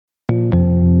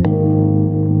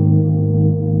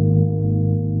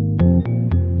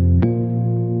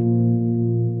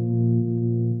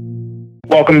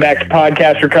Welcome back to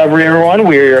Podcast Recovery, everyone.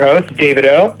 We are your hosts, David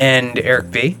O. And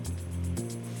Eric B.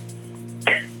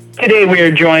 Today we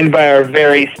are joined by our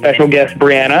very special guest,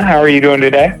 Brianna. How are you doing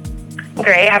today?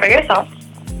 Great. How about yourself?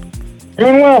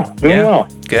 Doing well. Doing well.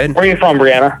 Good. Where are you from,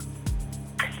 Brianna?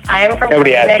 I am from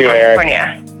Nobody asked you,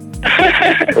 California.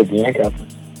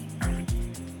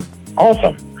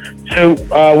 Awesome. So,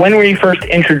 when were you first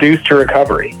introduced to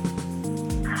recovery?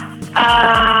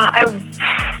 I'm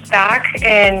back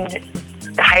in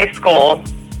high school.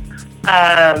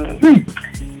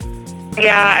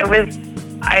 Yeah,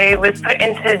 I was put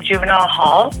into juvenile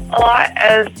hall a lot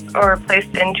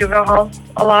placed in juvenile hall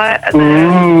a lot as a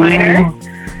minor.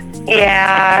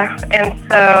 Yeah, and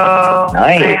so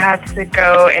Nice. I had to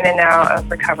go in and out of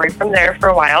recovery from there for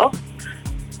a while.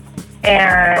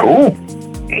 And Cool.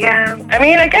 yeah, I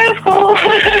mean, I guess cool.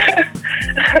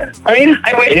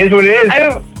 It is what it is.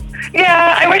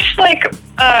 I wish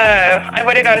I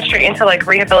would have gone straight into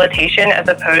rehabilitation as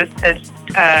opposed to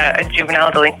a juvenile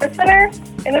delinquent center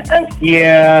in a sense.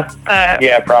 Yeah,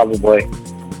 probably.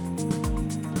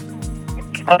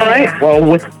 All right. Well,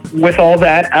 with all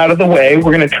that out of the way,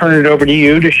 we're going to turn it over to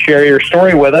you to share your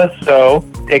story with us. So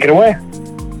take it away.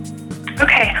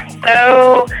 Okay.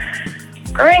 So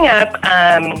growing up,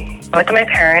 both of my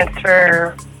parents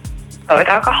were both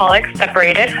alcoholics,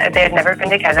 separated. They had never been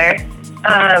together.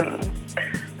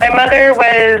 My mother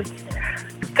was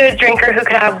the drinker who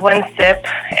could have one sip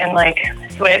and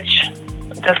switch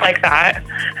just like that.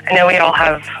 I know we all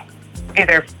have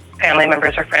either family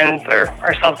members or friends or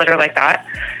ourselves that are like that.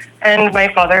 And my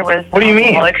father was What do you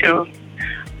mean? alcoholic who...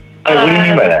 What do you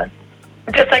mean by that?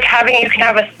 Just you can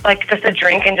have just a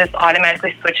drink and just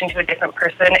automatically switch into a different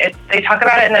person. They talk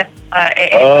about it in the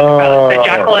AA, about the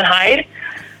Jekyll and Hyde.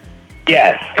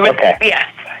 Yes. Okay. Yes,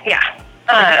 yeah.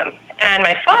 And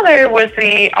my father was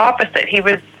the opposite. He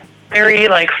was very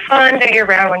fun to be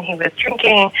around when he was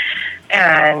drinking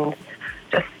and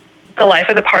just the life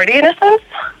of the party in a sense.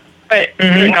 But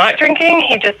if you're not drinking,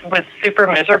 he just was super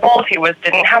miserable if he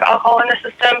didn't have alcohol in the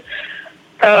system.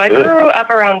 So I grew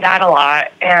up around that a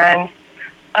lot. And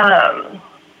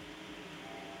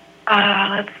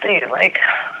let's see,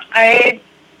 I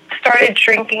started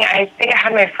drinking. I think I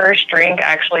had my first drink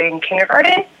actually in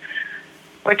kindergarten,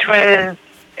 which was,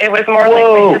 it was more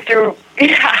my sister.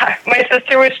 Yeah, my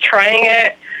sister was trying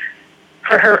it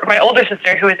for her. My older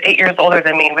sister, who was 8 years older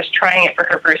than me, was trying it for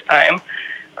her first time.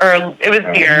 Or it was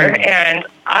beer, and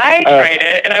I tried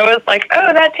it, and I was like,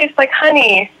 oh, that tastes like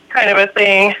honey, kind of a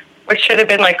thing, which should have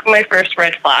been my first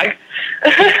red flag.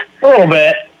 A little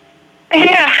bit.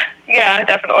 Yeah,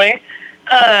 definitely.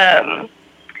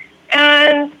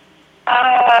 And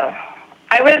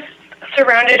I was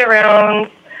surrounded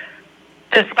around,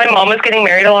 just my mom was getting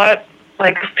married a lot.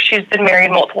 She's been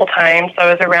married multiple times, so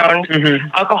I was around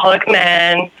alcoholic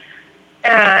men,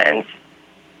 and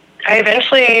I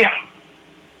eventually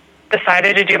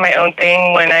decided to do my own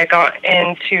thing when I got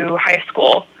into high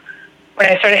school, when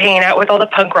I started hanging out with all the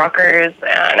punk rockers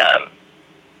and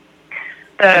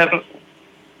the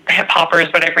hip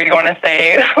hoppers, whatever you want to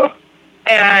say.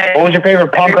 And what was your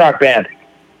favorite punk rock band?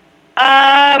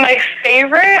 My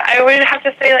favorite, I would have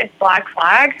to say Black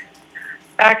Flag.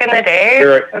 Back in the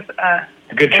day.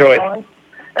 Good choice.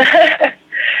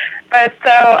 But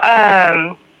so,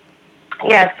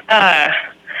 yes, so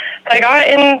I got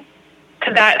into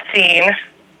that scene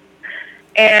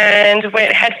and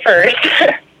went head first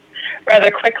rather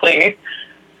quickly.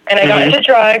 And I got into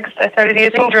drugs. I started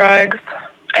using drugs.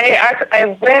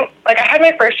 I went, I had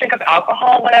my first drink of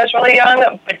alcohol when I was really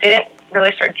young, but didn't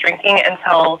really start drinking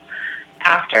until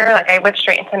after. I went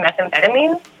straight into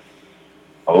methamphetamine.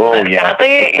 Oh, yeah.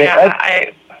 Sadly,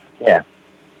 yeah.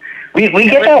 We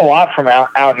get that a lot from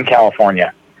out in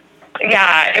California.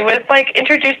 Yeah, it was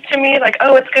introduced to me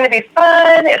oh, it's going to be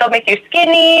fun. It'll make you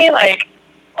skinny.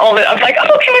 All of it. I was like,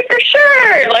 okay, for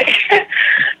sure.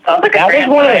 Sounds like that was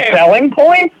one of the selling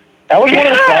points? That was one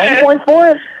of the selling points for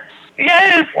it?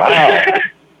 Yes. Wow.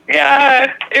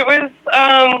 Yeah, it was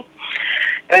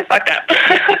fucked up.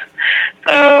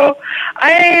 So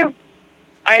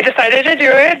I decided to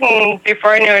do it, and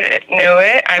before I knew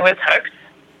it, I was hooked.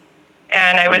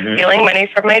 And I was stealing money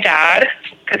from my dad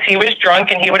because he was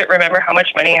drunk and he wouldn't remember how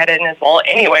much money he had in his wallet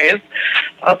anyways.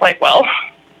 So I was like, well,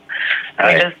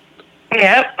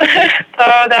 yep. So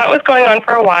that was going on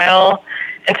for a while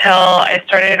until I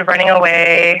started running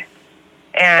away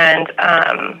and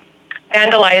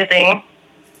vandalizing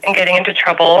and getting into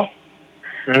trouble.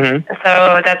 And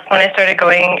so that's when I started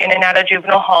going in and out of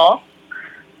juvenile hall.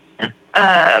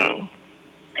 And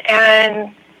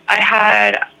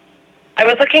I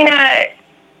was looking at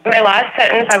my last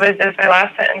sentence. It was my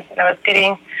last sentence, and I was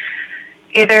getting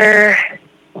either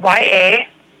YA,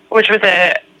 which was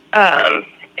a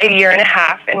year and a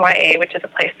half in YA, which is a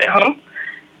placement home.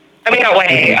 I mean, not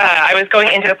YA. I was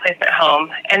going into a placement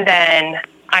home, and then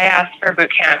I asked for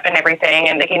boot camp and everything,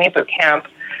 and they gave me boot camp.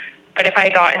 But if I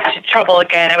got into trouble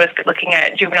again, I was looking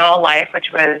at juvenile life,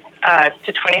 which was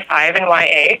to 25 in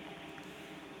YA.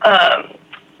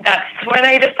 That's when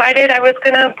I decided I was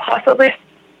going to possibly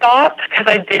stop, because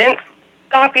I didn't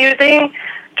stop using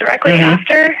directly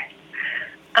after.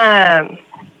 And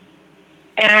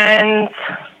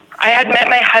I had met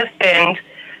my husband,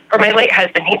 or my late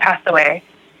husband. He passed away,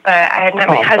 but I had met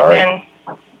my husband.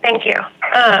 Sorry. Thank you.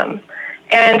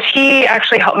 And he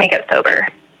actually helped me get sober.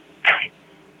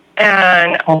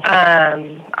 And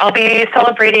I'll be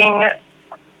celebrating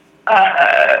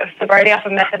sobriety off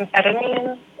of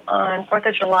methamphetamine on 4th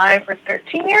of July for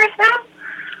 13 years now,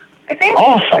 I think.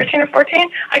 Awesome. 13 or 14.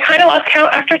 I kind of lost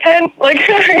count after 10, but...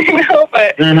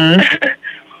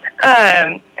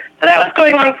 So that was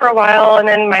going on for a while, and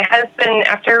then my husband,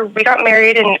 after we got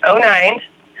married in 2009,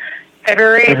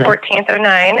 February 14th,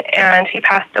 2009, and he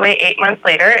passed away 8 months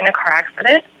later in a car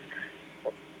accident.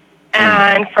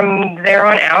 And from there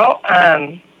on out,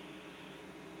 I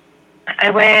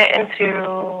went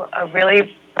into a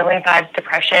really, really bad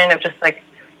depression of just, like,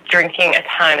 drinking a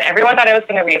ton. Everyone thought I was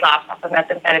going to relapse off of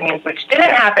methamphetamines, which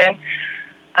didn't happen.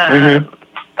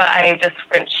 But I just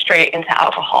went straight into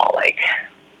alcohol, like,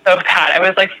 so bad. I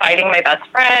was, like, fighting my best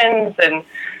friends and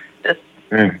just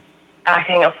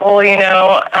acting a fool, you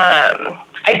know.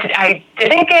 I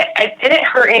didn't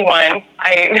hurt anyone,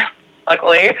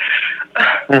 luckily.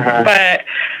 But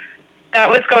that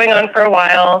was going on for a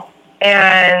while,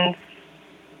 and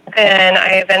then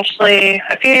I eventually,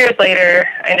 a few years later,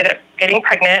 I ended up getting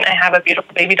pregnant. I have a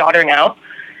beautiful baby daughter now.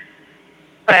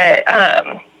 But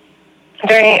I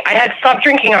had stopped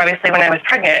drinking, obviously, when I was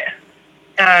pregnant,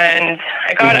 and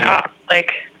I got out,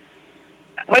 like,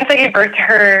 once I gave birth to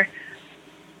her,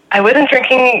 I wasn't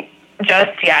drinking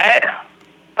just yet,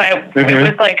 but it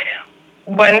was, like,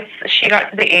 once she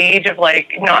got to the age of,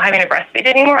 like, not having to breastfeed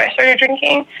anymore, I started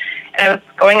drinking. And I was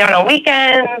going out on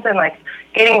weekends and, like,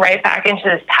 getting right back into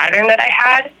this pattern that I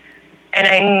had. And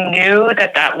I knew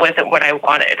that that wasn't what I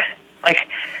wanted. Like,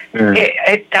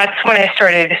 that's when I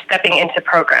started stepping into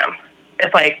program.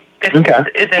 It's like, this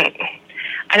isn't...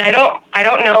 And I don't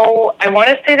know... I want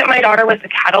to say that my daughter was the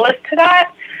catalyst to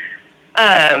that.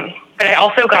 But I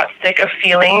also got sick of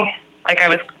feeling like I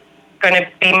was going to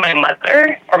be my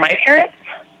mother or my parents.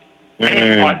 I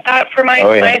didn't want that for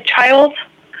my child.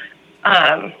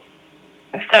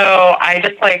 So I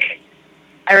just, like,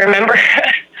 I remember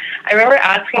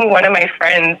asking one of my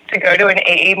friends to go to an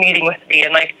AA meeting with me,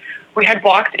 and, like, we had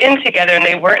walked in together and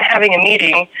they weren't having a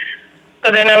meeting.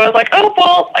 So then I was like, oh,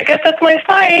 well, I guess that's my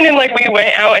sign. And, like, we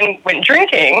went out and went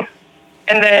drinking.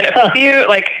 And then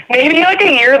maybe like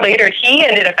a year later, he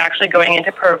ended up actually going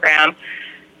into the program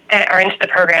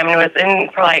and was in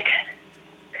for, like,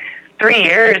 3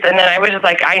 years. And then I was just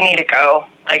like, I need to go.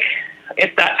 Like,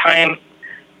 it's that time.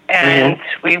 And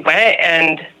we went,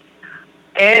 and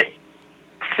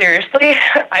seriously,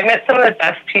 I met some of the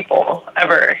best people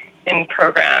ever in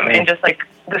program, and just, like,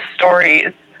 the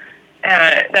stories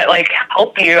that, like,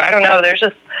 help you. I don't know. It's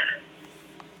just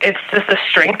the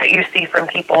strength that you see from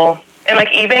people. And,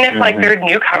 like, even if, like, they're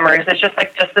newcomers, it's just,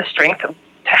 like, just the strength to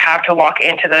have to walk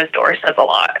into those doors says a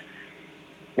lot.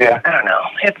 Yeah. I don't know.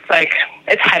 It's, like,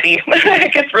 it's heavy.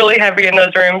 It gets really heavy in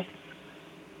those rooms.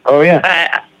 Oh,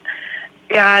 yeah.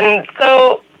 Yeah, and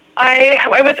so I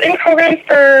was in program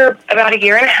for about a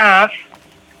year and a half,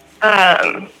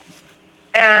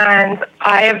 and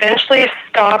I eventually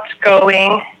stopped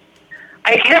going.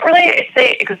 I can't really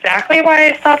say exactly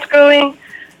why I stopped going,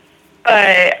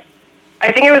 but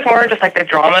I think it was more just, like, the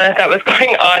drama that was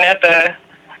going on at the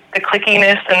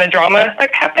clickiness and the drama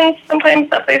that happens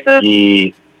sometimes at places.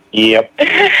 Yep.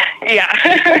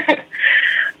 Yeah.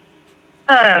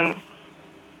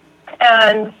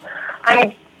 And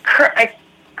I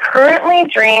currently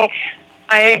drink.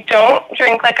 I don't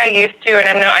drink like I used to,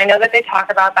 and I know that they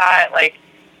talk about that, like,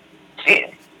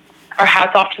 or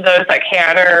hats off to those that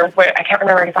can, or what, I can't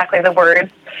remember exactly the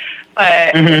words,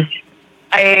 but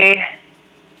I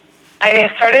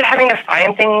started having to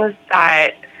find things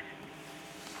that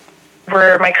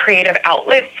were my creative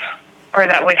outlets, or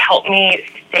that would help me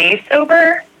stay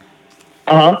sober,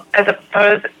 as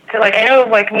opposed to, like, I know,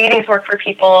 like, meetings work for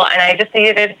people, and I just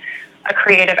needed a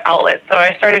creative outlet. So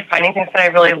I started finding things that I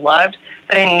really loved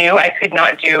that I knew I could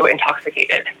not do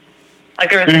intoxicated.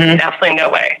 Like, there was absolutely no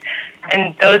way.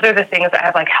 And those are the things that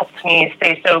have, like, helped me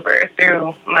stay sober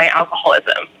through my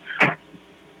alcoholism.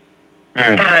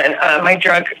 and my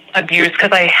drug abuse,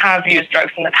 because I have used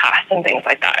drugs in the past and things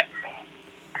like that.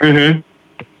 Mm-hmm.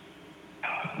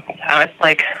 So it's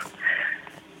like,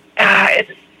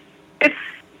 it's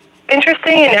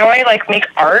interesting, and now I like make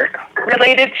art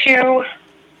related to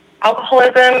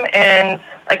alcoholism and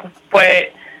like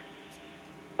what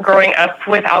growing up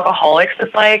with alcoholics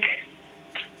is like,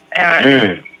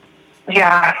 and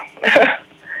yeah,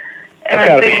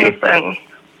 and things and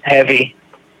heavy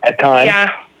at times.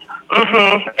 Yeah,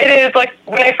 it is. Like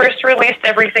when I first released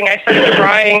everything, I started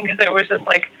crying because it was just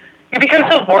like you become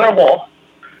so vulnerable.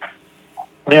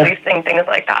 Releasing things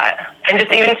like that, and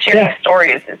just even sharing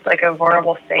stories, it's like a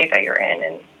vulnerable state that you're in,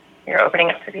 and you're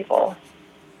opening up to people.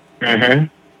 Yeah.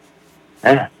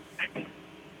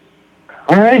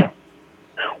 All right.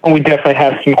 Well, we definitely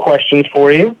have some questions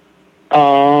for you.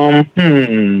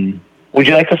 Would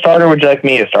you like to start, or would you like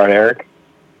me to start, Eric?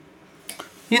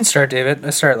 You can start, David. I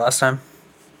started last time.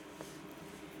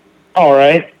 All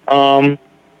right. I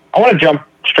want to jump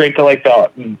straight to like the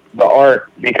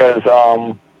art, because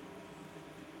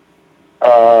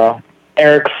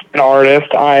Eric's an artist.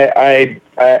 I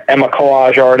am a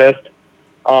collage artist.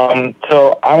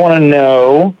 So I want to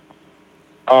know,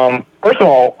 first of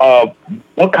all,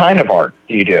 what kind of art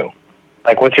do you do?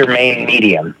 Like, what's your main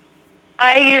medium?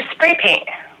 I use spray paint.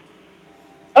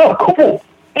 Oh, cool.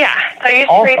 Yeah, so I use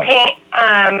spray paint.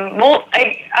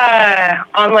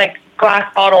 On like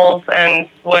glass bottles and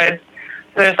wood.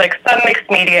 So there's like some mixed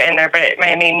media in there, but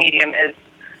my main medium is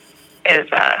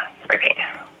spray paint.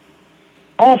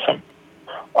 Awesome.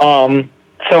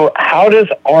 So how does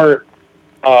art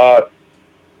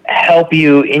help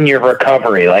you in your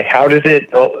recovery? Like, how does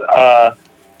it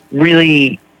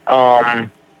really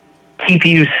keep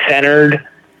you centered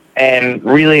and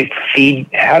really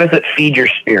how does it feed your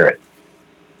spirit?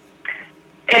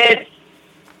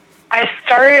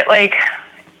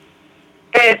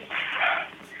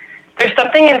 There's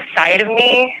something inside of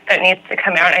me that needs to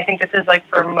come out. I think this is like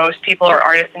for most people or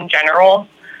artists in general.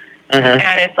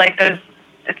 And it's like it's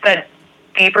that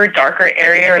deeper, darker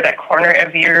area or that corner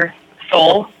of your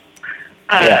soul.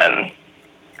 And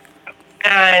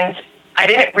I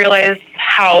didn't realize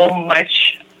how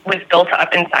much was built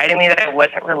up inside of me that I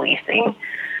wasn't releasing.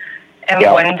 And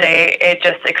one day it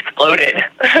just exploded and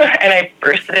I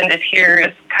bursted into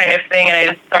tears kind of thing.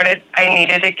 And I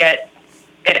needed to get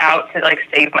it out to like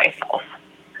save myself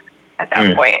at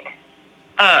that point.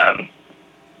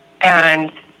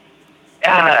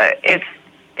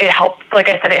 It helps, like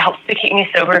I said, it helps to keep me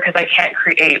sober because I can't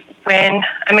create when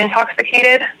I'm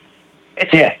intoxicated.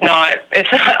 It's not,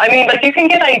 I mean, like you can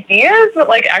get ideas, but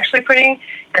like actually putting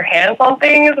your hands on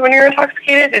things when you're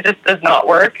intoxicated, it just does not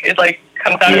work. It like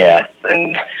comes out of this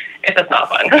and it's just not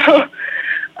fun.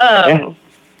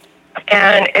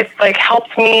 And it's like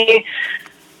helped me,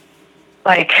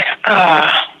 like,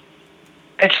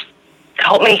 it's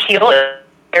helped me heal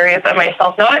areas of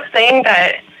myself. Not saying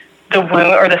that the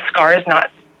wound or the scar is not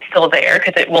still there,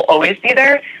 because it will always be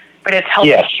there, but it's helped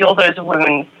me heal those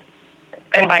wounds,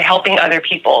 and by helping other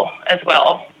people as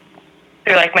well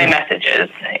through like my messages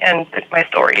and my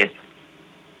stories.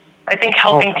 I think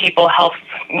helping people helps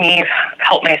me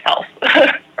help myself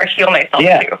or heal myself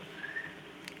too.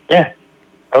 Yeah,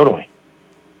 totally.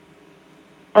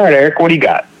 All right, Eric, what do you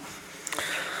got?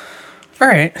 All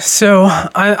right, so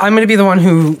I'm going to be the one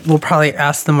who will probably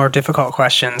ask the more difficult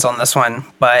questions on this one,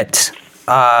 but...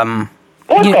 what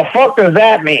the fuck does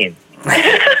that mean?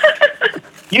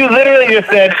 You literally just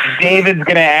said David's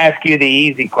going to ask you the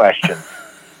easy question.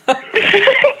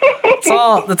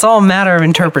 It's all a matter of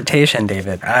interpretation,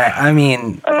 David. I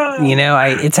mean, you know,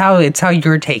 it's how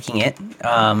you're taking it.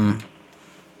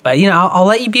 But you know, I'll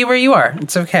let you be where you are.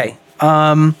 It's okay.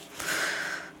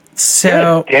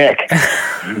 So,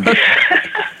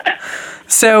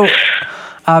 so,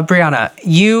 Brianna,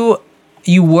 you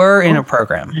were in a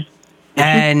program,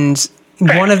 and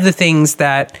one of the things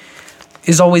that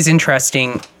is always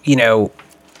interesting, you know,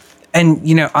 and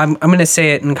you know, I'm going to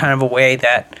say it in kind of a way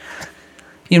that,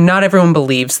 you know, not everyone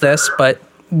believes this, but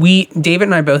David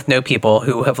and I both know people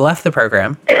who have left the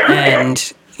program,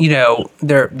 and you know,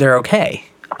 they're okay.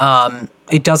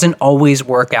 It doesn't always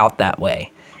work out that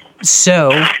way.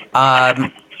 So,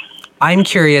 I'm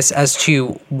curious as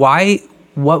to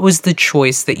what was the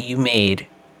choice that you made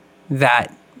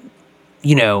that,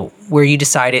 you know, where you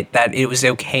decided that it was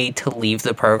okay to leave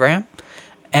the program,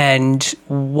 and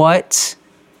what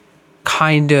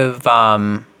kind of,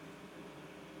 why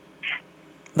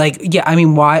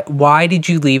did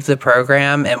you leave the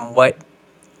program, and what,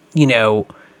 you know,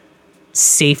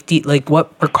 safety, like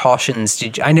what precautions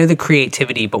did you, I know the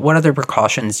creativity, but what other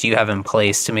precautions do you have in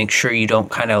place to make sure you don't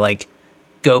kind of like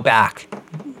go back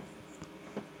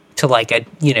to like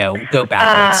go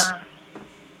backwards?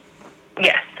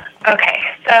 Yes. Okay.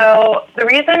 So the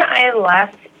reason I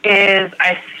left is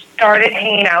I started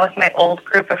hanging out with my old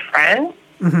group of friends.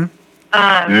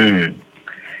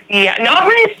 Yeah, not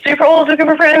my super old group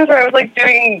of friends where I was like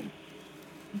doing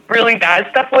really bad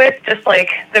stuff with, just like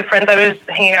the friends I was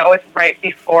hanging out with right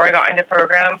before I got into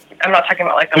program. I'm not talking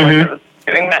about like the ones I was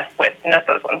doing mess with, not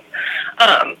those ones.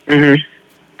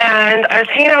 And I was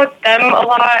hanging out with them a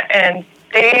lot, and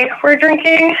they were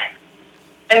drinking,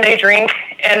 and they drink,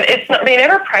 and they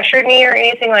never pressured me or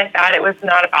anything like that. It was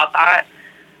not about that.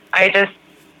 I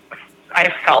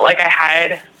felt like I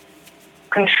had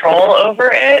control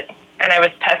over it, and I was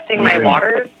testing my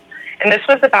waters. And this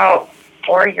was about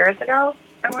 4 years ago,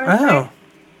 I want to say.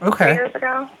 Okay. 3 years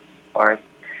ago.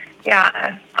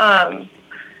 Yeah.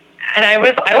 And I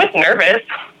was nervous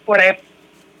when I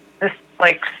just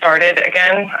like started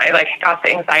again. I like got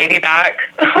the anxiety back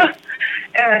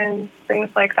and things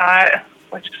like that,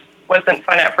 which wasn't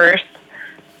fun at first.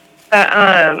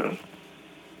 But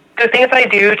the things I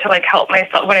do to like help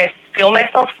myself when I feel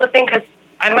myself slipping, because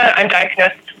I'm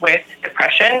diagnosed with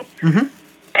depression,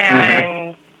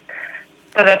 and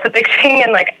so that's a big thing.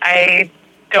 And like I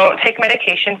don't take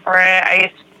medication for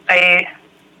it. I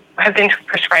have been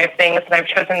prescribed things, and I've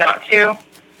chosen not to.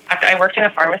 After I worked in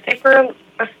a pharmacy for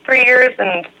 3 years,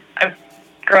 and I've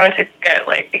grown to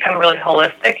become really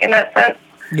holistic in that sense.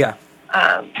 Yeah.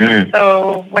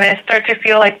 So when I start to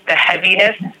feel like the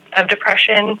heaviness of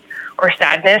depression or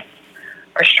sadness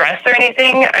or stress or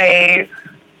anything, I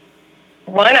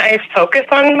focus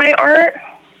on my art,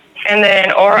 and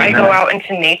then, or I go out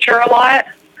into nature a lot.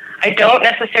 I don't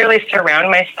necessarily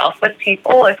surround myself with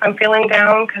people if I'm feeling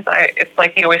down, because it's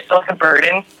like you always feel like a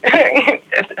burden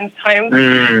in times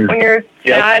when you're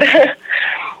sad.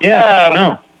 Yeah,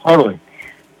 no, totally.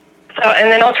 So, and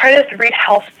then I'll try to read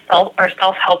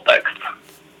self-help books.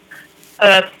 So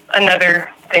that's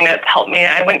another thing that's helped me.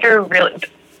 I went through really,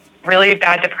 really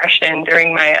bad depression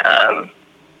during my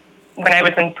when I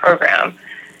was in program,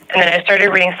 and then I started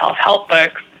reading self-help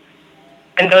books.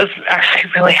 And those actually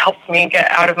really helped me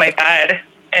get out of my bed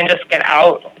and just get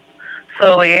out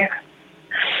slowly.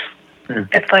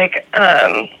 It's like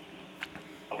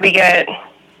we get,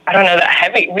 I don't know,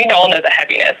 we all know the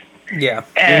heaviness. Yeah.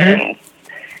 And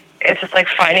it's just like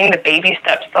finding the baby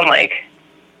steps on like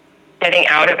getting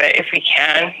out of it if we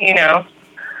can, you know.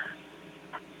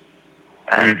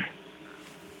 All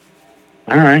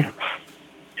right.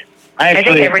 I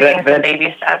think everything's the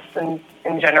baby steps in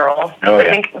general. I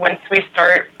think once we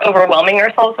start overwhelming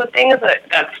ourselves with things,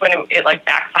 that's when it like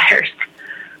backfires.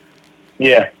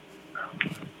 Yeah.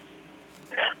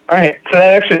 All right. So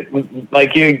that actually,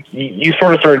 like you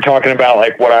sort of started talking about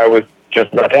like what I was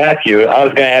just about to ask you. I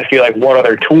was going to ask you like what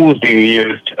other tools do you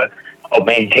use to help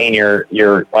maintain your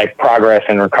like progress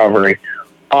and recovery?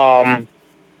 So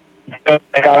I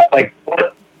got like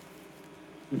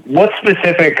what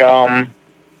specific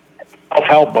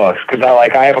self-help books, because I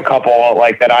have a couple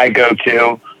like that I go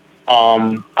to.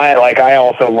 I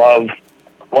also love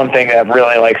one thing that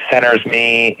really like centers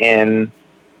me in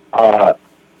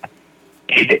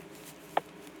you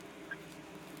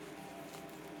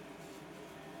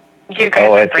guys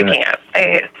are breaking up.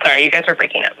 Sorry, you guys are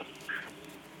breaking up.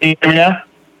 Can you hear me now?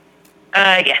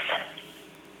 Yes.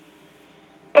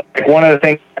 Like one of the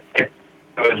things I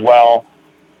do as well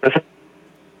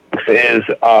is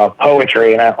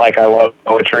poetry, and I love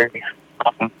poetry.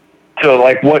 So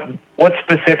like what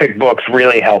specific books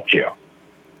really helped you?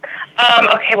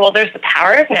 Okay, well, there's The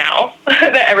Power of Now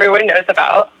that everyone knows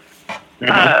about,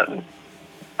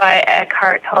 by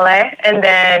Eckhart Tolle, and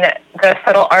then The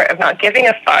Subtle Art of Not Giving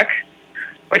a Fuck,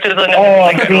 which is another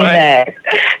I've seen that.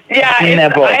 Yeah, I've seen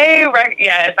that book.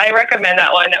 I recommend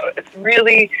that one. It's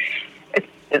really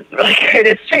good.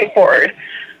 It's straightforward.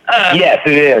 Yes,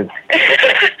 it is.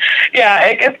 Yeah,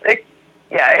 it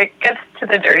gets to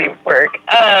the dirty work.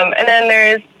 And then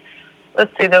there's,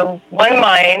 let's see, the One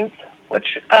Mind,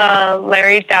 which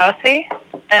Larry Dowsey,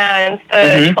 and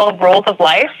the 12 Rules of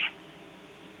Life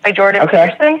by Jordan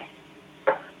Peterson.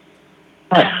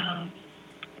 And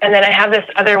then I have this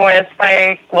other one. It's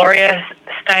by Gloria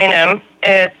Steinem.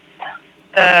 It's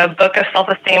the Book of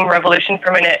Self-Esteem Revolution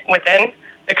from Within.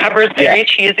 The cover is very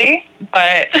cheesy,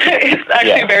 but it's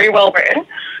actually very well written.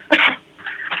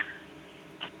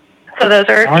 So those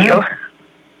are a few.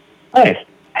 Nice.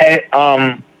 Hey,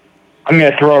 I'm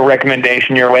going to throw a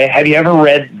recommendation your way. Have you ever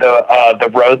read the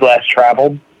Road Less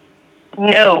Traveled?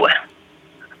 No.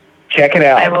 Check it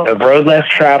out. The Road Less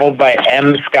Traveled by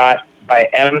M. Scott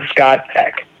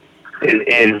Peck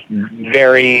is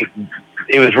very.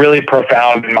 was really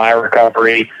profound in my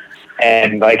recovery.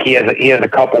 And like he has a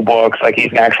couple books. Like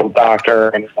he's an actual doctor,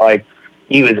 and like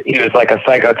he was like a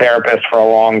psychotherapist for a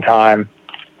long time.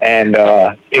 And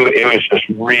it was just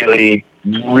really,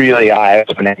 really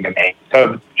eye-opening to me.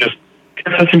 So just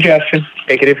a suggestion.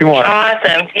 Take it if you want.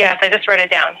 Awesome. Yes, I just wrote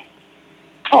it down.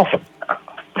 Awesome.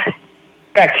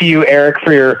 Back to you, Eric,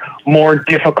 for your more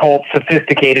difficult,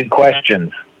 sophisticated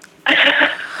questions.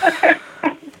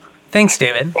 Thanks,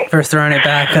 David, for throwing it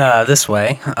back this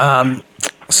way.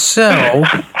 So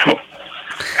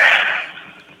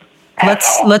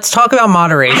let's talk about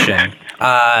moderation.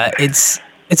 It's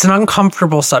an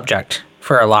uncomfortable subject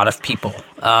for a lot of people.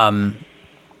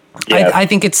 I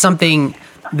think it's something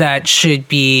that should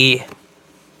be,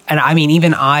 and I mean,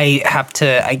 even I have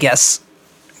to, I guess,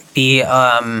 be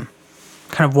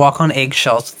kind of walk on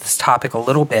eggshells with this topic a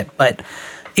little bit, but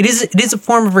it is a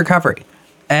form of recovery,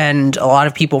 and a lot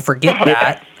of people forget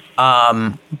that.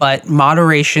 But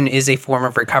moderation is a form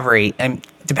of recovery, and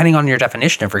depending on your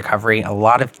definition of recovery, a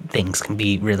lot of things can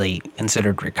be really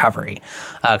considered recovery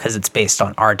because it's based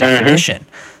on our definition.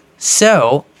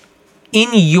 So, in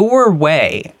your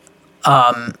way,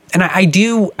 and I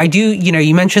do, you know,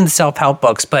 you mentioned the self-help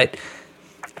books, but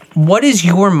what does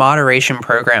your moderation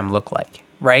program look like,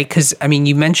 right? Because, I mean,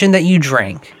 you mentioned that you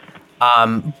drink,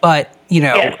 but, you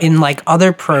know, in like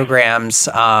other programs,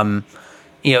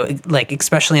 you know, like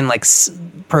especially in like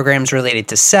programs related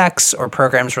to sex or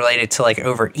programs related to like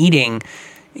overeating,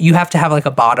 you have to have like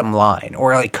a bottom line,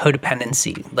 or like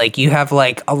codependency. Like you have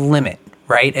like a limit,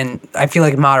 right? And I feel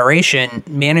like moderation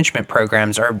management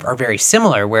programs are very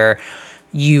similar, where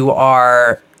you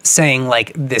are saying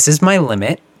like, this is my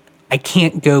limit. I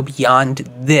can't go beyond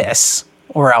this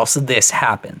or else this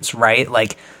happens, right?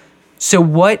 Like, so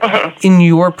what in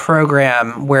your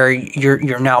program where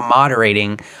you're now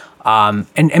moderating,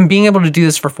 and being able to do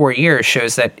this for 4 years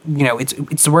shows that, you know,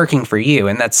 it's working for you,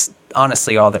 and that's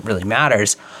honestly all that really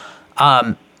matters.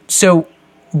 So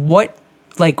what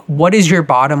is your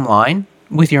bottom line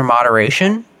with your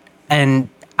moderation? And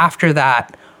after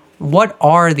that, what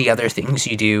are the other things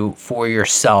you do for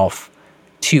yourself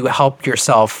to help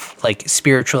yourself, like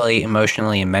spiritually,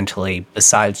 emotionally, and mentally,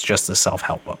 besides just the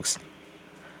self-help books?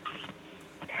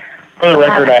 For the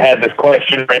record, I had this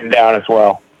question written down as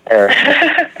well, Eric.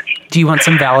 Do you want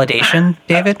some validation,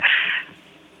 David?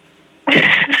 Go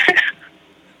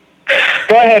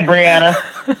ahead, Brianna.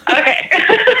 Okay.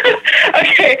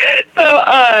 Okay. So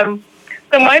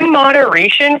my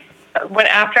moderation, when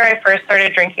after I first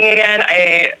started drinking again,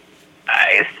 I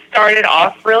started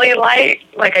off really light.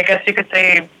 Like, I guess you could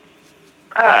say,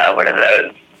 what are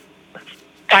those?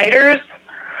 Ciders.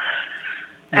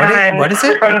 What is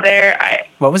it? From there,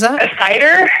 what was that? A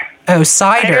cider. Oh,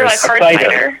 ciders. Like hard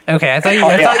cider. Okay, I thought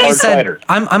you said. Cider.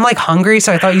 I'm like hungry,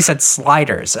 so I thought you said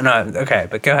sliders. And okay,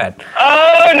 but go ahead.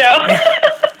 Oh no,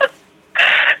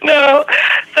 no.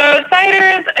 So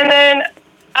ciders, and then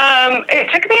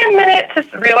it took me a minute to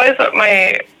realize what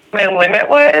my limit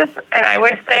was, and I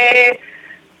would say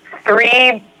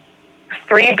three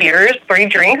beers, 3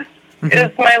 drinks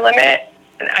is my limit.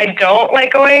 I don't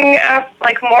like going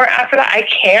more after that. I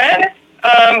can.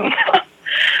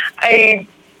 I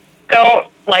don't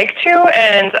like to,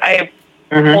 and I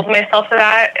hold myself to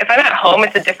that. If I'm at home,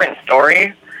 it's a different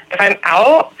story. If I'm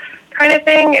out, kind of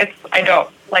thing, I don't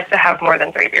like to have more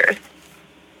than 3 beers.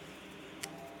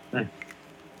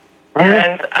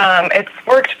 And it's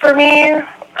worked for me.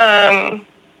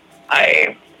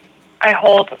 I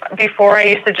hold, before I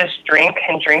used to just drink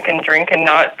and drink and drink and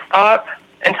not stop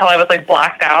until I was like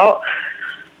blacked out.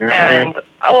 And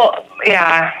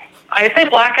I say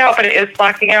blackout, but it is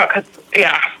blacking out because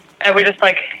I would just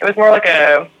like, it was more like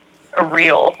a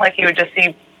reel. Like you would just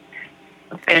see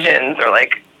visions or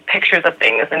like pictures of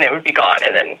things, and it would be gone,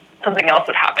 and then something else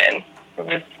would happen. It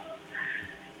was,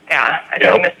 I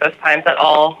don't miss those times at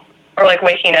all. Or like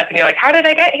waking up and you're like, how did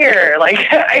I get here? Like,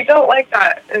 I don't like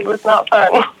that. It was not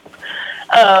fun.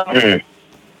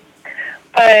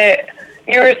 But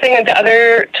you were saying that the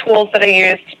other tools that I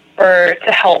used to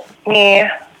help me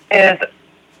is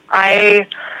I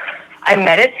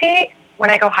meditate when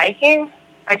I go hiking.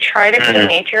 I try to be in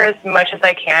nature as much as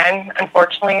I can.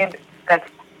 Unfortunately,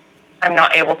 I'm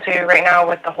not able to right now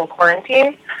with the whole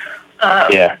quarantine.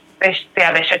 They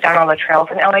shut down all the trails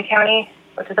in LA County,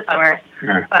 which is a bummer.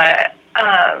 But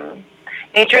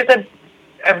nature is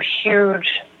a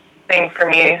huge thing for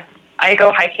me. I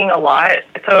go hiking a lot,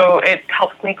 so it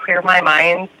helps me clear my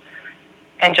mind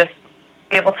and just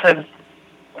be able to,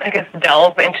 I guess,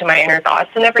 delve into my inner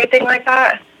thoughts and everything like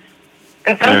that.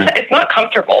 And sometimes it's not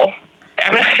comfortable.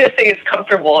 I'm not going to say it's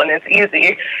comfortable and it's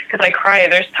easy, because I cry.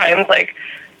 There's times like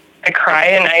I cry,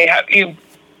 and you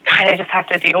kind of just have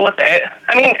to deal with it.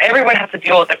 I mean, everyone has to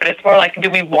deal with it, but it's more like, do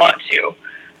we want to?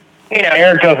 You know,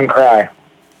 Eric doesn't cry.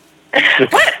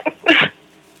 what?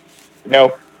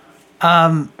 Nope.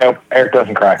 Nope. Eric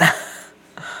doesn't cry.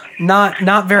 Not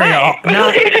very often.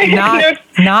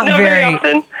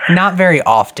 Not very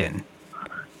often.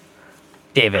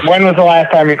 David. When was the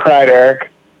last time you cried, Eric?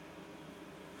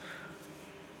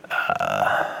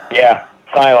 Yeah,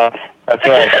 silence. That's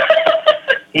right.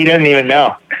 He doesn't even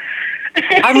know.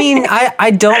 I mean,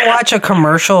 I don't watch a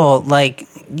commercial like,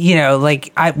 you know,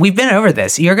 like we've been over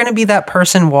this. You're going to be that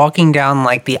person walking down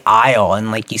like the aisle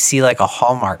and like you see like a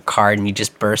Hallmark card and you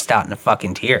just burst out into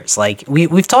fucking tears. Like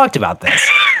we've talked about this.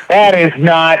 That is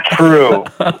not true.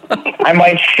 I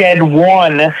might shed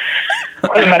one.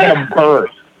 I'm not going to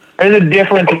burst. There's a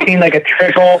difference between like a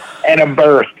trickle and a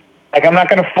burst. Like I'm not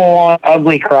going to full on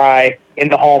ugly cry in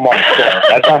the Hallmark store.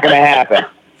 That's not going to happen.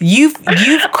 You've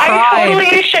cried. I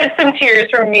totally shed some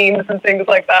tears from memes and things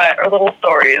like that, or little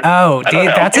stories. Oh,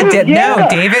 that's a no.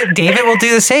 David will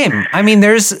do the same. I mean,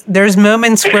 there's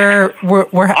moments where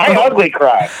I ugly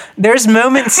cry. There's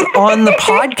moments on the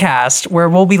podcast where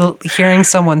we'll be hearing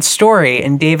someone's story,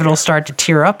 and David will start to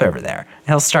tear up over there.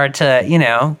 He'll start to, you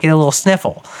know, get a little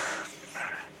sniffle.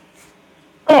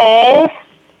 Oh,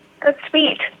 that's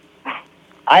sweet.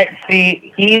 I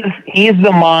see. He's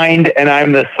the mind, and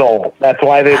I'm the soul. That's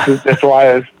why this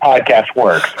podcast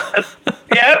works.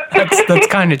 Yep. That's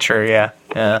kind of true. Yeah,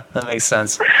 that makes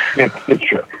sense. It's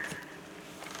true.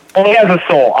 Well, he has a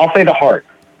soul. I'll say the heart.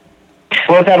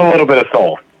 Both have a little bit of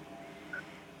soul.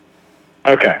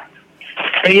 Okay.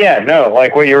 But yeah, no,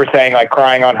 like what you were saying, like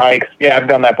crying on hikes. Yeah, I've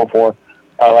done that before.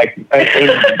 Yeah,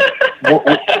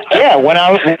 when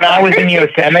I was in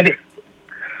Yosemite.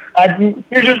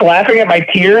 You're just laughing at my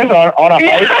tears on a hike?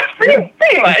 Yeah,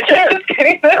 pretty much. I'm just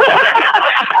kidding.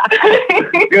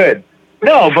 Good.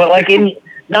 No, but like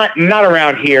not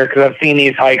around here because I've seen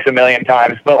these hikes a million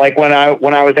times. But like when I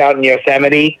was out in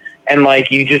Yosemite and like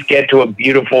you just get to a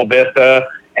beautiful vista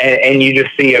and you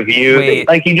just see a view that,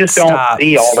 like you just don't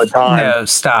see all the time. No,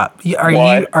 stop.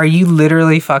 Are you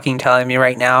literally fucking telling me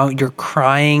right now you're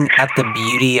crying at the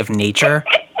beauty of nature?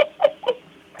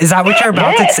 Is that what you're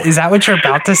about to? Is that what you're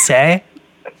about to say?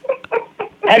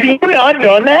 Have you not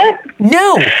done that?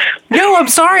 No, I'm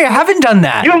sorry, I haven't done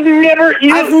that.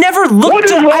 I've never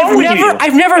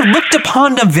looked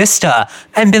upon a vista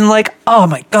and been like, oh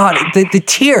my god, the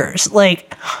tears.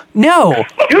 Like, no.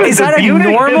 Dude, is that a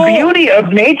normal? The beauty of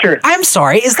nature. I'm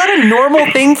sorry. Is that a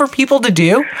normal thing for people to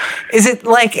do? Is that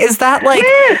like?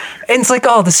 Yes. And it's like,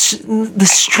 oh, the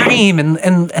stream and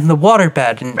the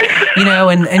waterbed, and you know,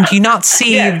 and do you not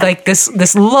see like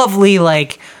this lovely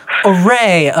like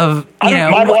array of, you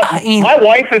know, my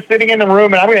wife is sitting in the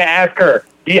room and I'm going to ask her,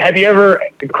 have you ever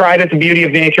cried at the beauty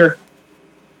of nature?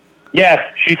 Yes,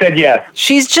 she said yes.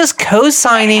 She's just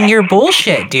co-signing your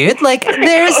bullshit, dude. Like,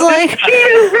 there's like, she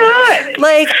is not.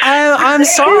 Like, I'm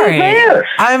sorry.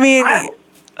 I mean,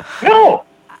 no.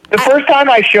 The first time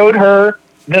I showed her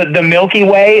the Milky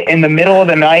Way in the middle of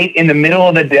the night, in the middle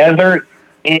of the desert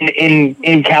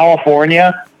in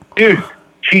California, dude.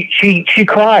 She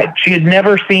cried. She had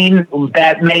never seen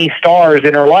that many stars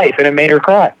in her life, and it made her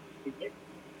cry.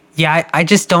 Yeah, I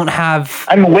just don't have.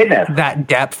 I'm a witness. That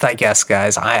depth, I guess,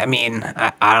 guys. I mean,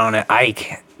 I don't know. I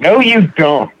can't. No, you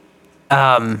don't.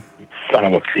 Son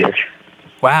of a bitch.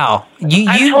 Wow, you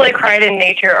totally cried in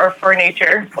nature or for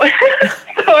nature. So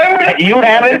you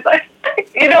haven't.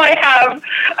 You know, I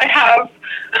have.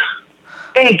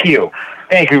 Thank you,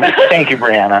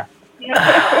 Brianna.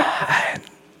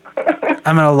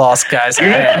 I'm at a loss, guys.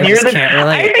 I just can't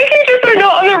relate. I think you just are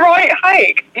not on the right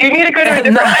hike. You need to go to a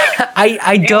different hike.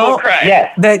 I don't.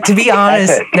 Yes. That, to be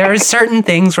honest, there are certain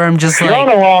things where I'm just You're on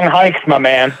the wrong hikes, my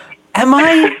man. Am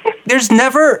I? There's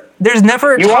never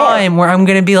a time where I'm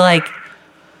going to be like,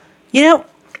 you know,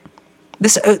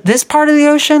 this part of the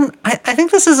ocean, I think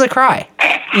this is a cry.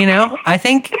 You know, I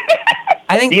think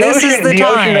this is the time. The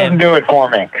ocean doesn't do it for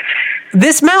me.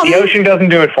 This mountain. The ocean doesn't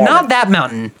do it for me. Not that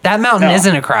mountain. That mountain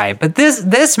isn't a cry, but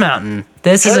this mountain.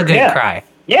 This is a good cry.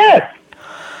 Yes.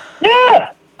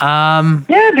 Yeah.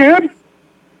 Yeah, dude.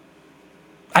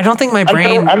 I don't think my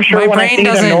brain. I'm sure my when brain I see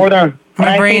doesn't.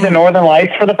 see the Northern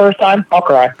Lights for the first time, I'll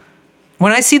cry.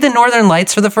 When I see the Northern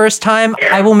Lights for the first time,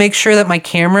 I will make sure that my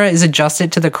camera is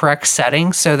adjusted to the correct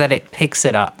setting so that it picks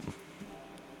it up.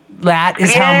 That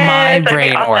is how my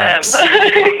brain works.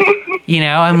 You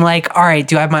know, I'm like, all right,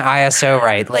 do I have my ISO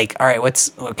right? Like, all right,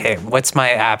 what's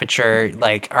my aperture?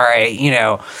 Like, all right, you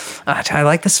know, do I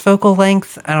like this focal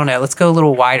length? I don't know. Let's go a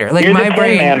little wider. Like, You're my the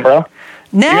brain, man, bro.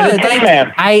 No, You're the tin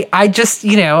man. I just,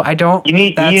 I don't. You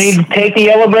need to take the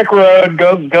yellow brick road.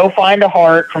 Go find a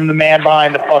heart from the man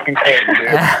behind the fucking curtain,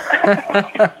 dude.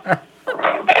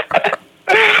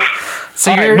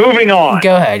 So all right, moving on.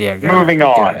 Go ahead. Yeah. Moving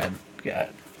on. Go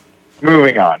ahead.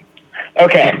 Moving on.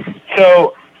 Okay,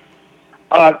 so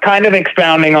kind of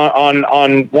expounding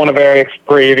on one of Eric's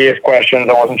previous questions.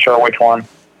 I wasn't sure which one.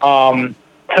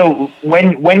 So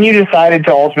when you decided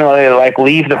to ultimately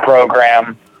leave the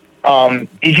program,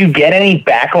 did you get any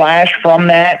backlash from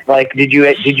that? Like, did you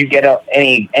get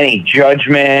any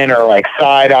judgment or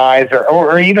side eyes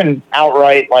or even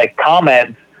outright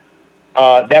comments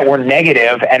that were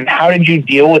negative? And how did you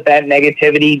deal with that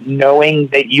negativity, knowing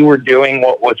that you were doing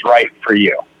what was right for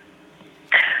you?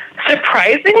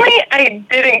 Surprisingly, I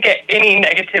didn't get any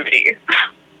negativity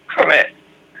from it.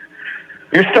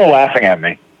 You're still laughing at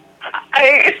me.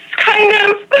 It's kind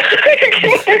of.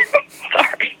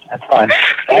 Sorry. That's fine.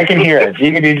 I can hear it.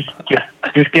 You can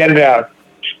just get it out.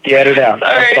 Just get it out.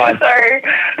 Sorry. That's fine. Sorry.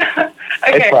 Okay.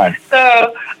 It's fine.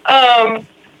 So,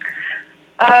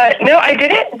 no, I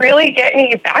didn't really get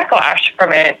any backlash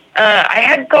from it. I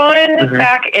had gone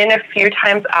back in a few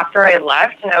times after I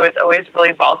left, and I was always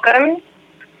really welcomed.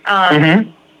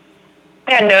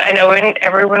 And I know when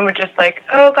everyone would just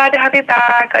oh, glad to have you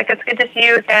back. It's good to see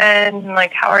you again. And,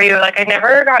 how are you? I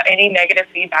never got any negative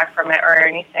feedback from it or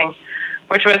anything,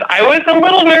 which I was a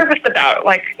little nervous about.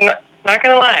 Not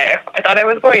gonna lie, I thought I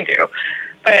was going to,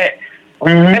 but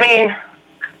I mean,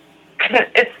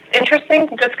 it's interesting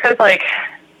just because the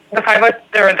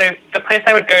place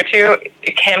I would go to,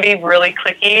 it can be really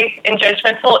cliquey and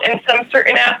judgmental in some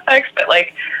certain aspects, but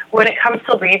when it comes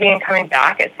to leaving and coming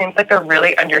back, it seems like they're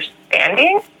really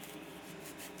understanding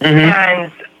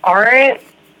and aren't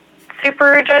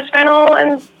super judgmental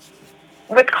and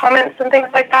with comments and things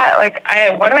like that.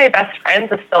 One of my best friends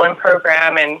is still in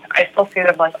program, and I still see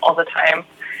them all the time,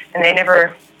 and they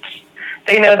know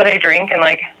that I drink and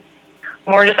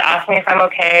more just ask me if I'm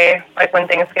okay, when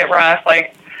things get rough,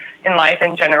 in life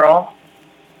in general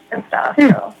and stuff.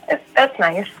 So that's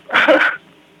nice.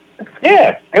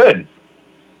 Yeah, good.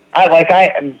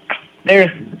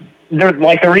 There's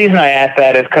the reason I asked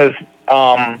that is because,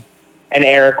 and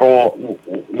Eric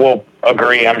will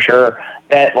agree, I'm sure,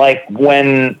 that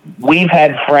when we've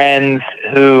had friends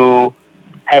who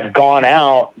have gone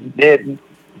out,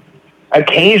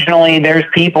 occasionally there's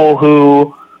people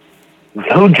who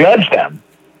judge them,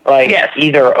 yes.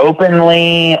 Either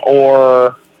openly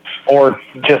or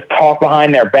just talk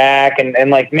behind their back and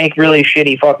make really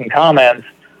shitty fucking comments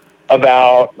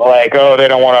about oh, they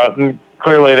don't want to,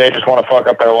 clearly they just want to fuck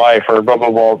up their life or blah,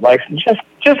 blah, blah.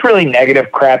 Just really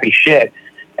negative, crappy shit.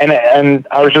 And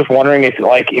I was just wondering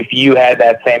if you had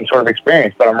that same sort of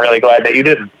experience, but I'm really glad that you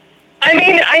didn't. I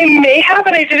mean, I may have,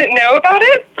 and I didn't know about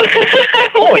it.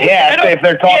 Oh, yeah. If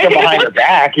they're talking behind your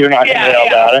back, you're not going to know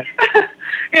about it.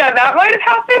 Yeah, that might have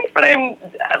happened, but I'm,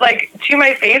 to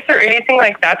my face or anything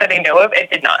like that I know of,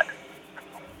 it did not.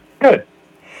 Good.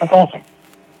 That's awesome.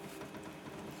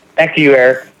 Back to you,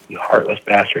 Eric. You heartless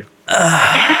bastard.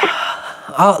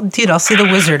 I'll see the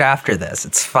wizard after this.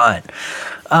 It's fun.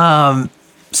 Good.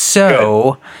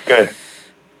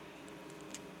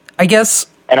 I guess...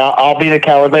 And I'll be the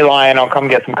cowardly lion. I'll come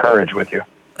get some courage with you.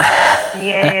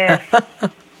 Yeah.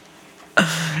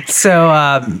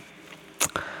 So,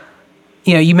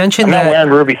 you mentioned I'm not wearing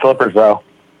ruby slippers, though.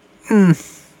 Not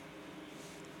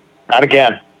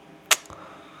again.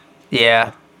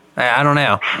 Yeah. I don't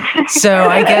know. So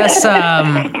I guess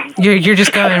you're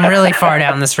just going really far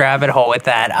down this rabbit hole with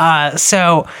that.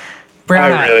 So,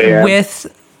 Brianna, really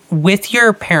with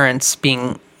your parents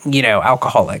being,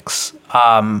 alcoholics,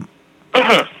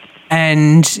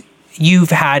 and you've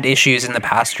had issues in the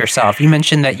past yourself. You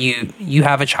mentioned that you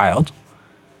have a child.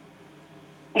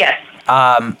 Yes.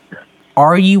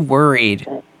 Are you worried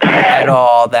at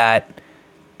all that,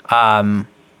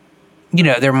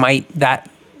 there might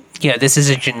this is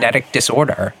a genetic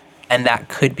disorder and that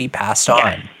could be passed on?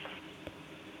 Yes.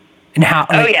 And how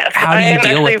do you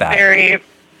deal with that?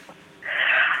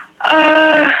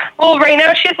 Well, right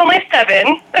now she's only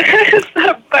 7, but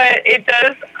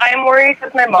I'm worried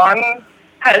because my mom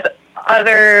has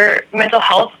other mental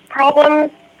health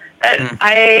problems that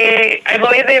I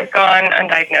believe they've gone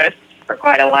undiagnosed for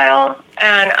quite a while.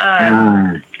 And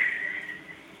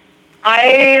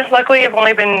I luckily have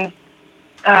only been,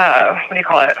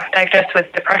 diagnosed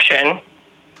with depression,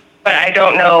 but I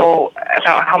don't know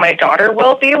about how my daughter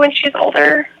will be when she's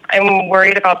older. I'm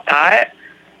worried about that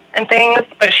and things,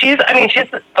 but she's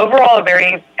overall a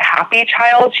very happy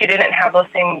child. She didn't have the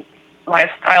same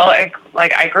lifestyle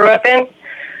I grew up in.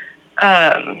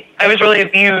 I was really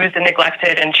abused and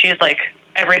neglected, and she's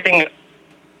everything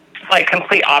like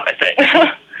complete opposite.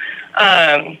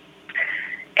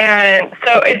 And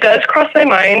so it does cross my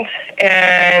mind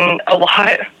and a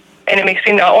lot, and it makes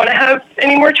me not want to have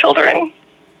any more children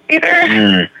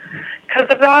either because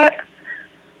of that.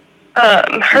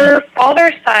 Her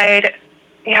father's side,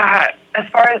 yeah, as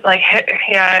far as like,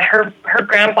 her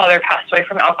grandfather passed away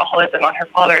from alcoholism on her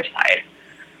father's side.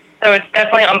 So it's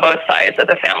definitely on both sides of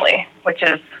the family, which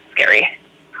is scary.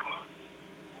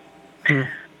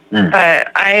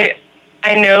 But I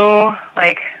know,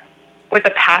 like, with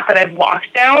the path that I've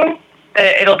walked down,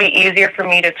 that it'll be easier for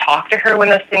me to talk to her when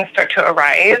those things start to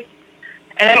arise.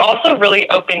 And I'm also really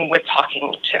open with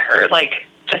talking to her, like,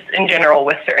 just in general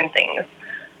with certain things.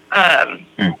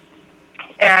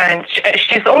 And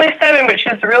she's only 7, but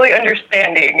she's really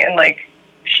understanding, and, like,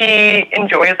 she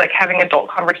enjoys, like, having adult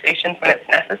conversations when it's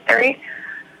necessary.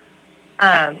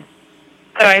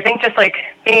 So I think just, like,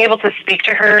 being able to speak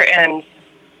to her and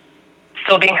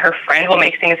still being her friend will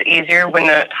make things easier when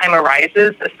the time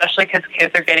arises, especially because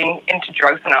kids are getting into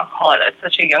drugs and alcohol at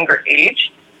such a younger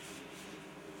age.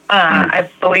 I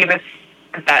believe it's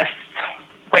the best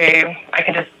way I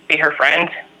can just be her friend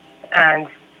and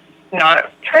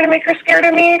not try to make her scared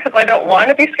of me, because I don't want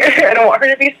to be scared. I don't want her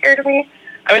to be scared of me.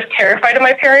 I was terrified of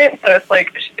my parents, so it's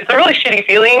like, it's a really shitty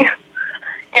feeling,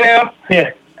 you know?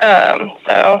 Yeah.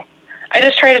 So I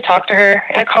just try to talk to her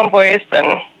in a calm voice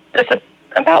and just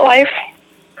about life.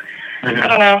 I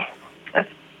don't know.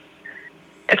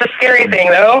 It's a scary thing,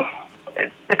 though.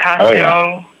 It's to pass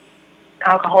down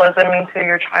alcoholism into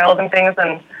your child and things,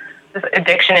 and just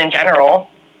addiction in general.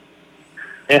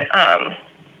 Yeah.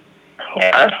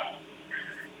 Yeah.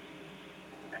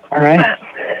 All right.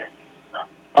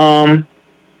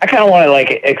 I kind of want to,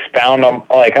 like, expound on,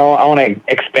 like, I want to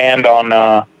expand on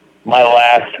my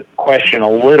last question a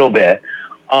little bit.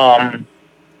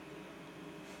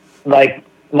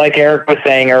 Like Eric was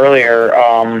saying earlier,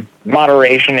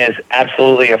 moderation is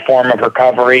absolutely a form of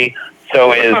recovery.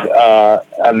 So is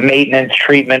maintenance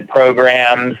treatment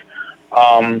programs.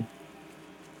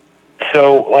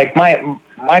 So, like,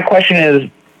 my question is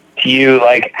to you,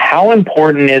 like, how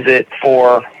important is it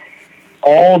for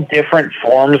all different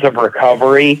forms of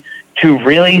recovery to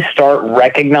really start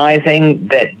recognizing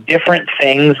that different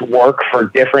things work for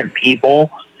different people,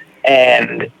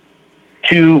 and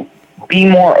to be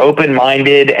more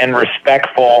open-minded and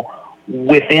respectful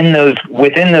within those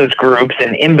groups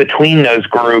and in between those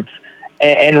groups,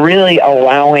 and really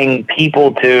allowing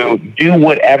people to do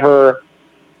whatever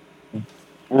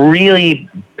really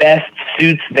best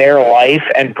suits their life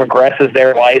and progresses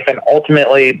their life and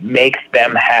ultimately makes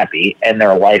them happy and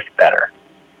their life better?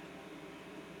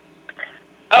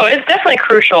 Oh, it's definitely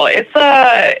crucial. It's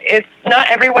not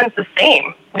everyone's the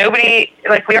same. Nobody,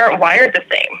 like, we aren't wired the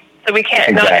same. So we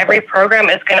can't, not every program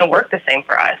is going to work the same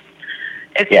for us.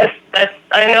 It's just,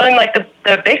 I know in, like,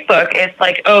 the big book, it's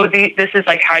like, oh, this is,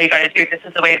 like, how you got to do it. This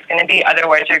is the way it's going to be.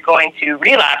 Otherwise, you're going to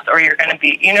relapse, or you're going to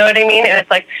be, you know what I mean? And it's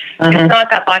like, it's not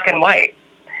that black and white.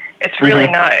 It's really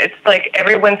not. It's like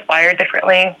everyone's wired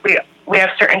differently. We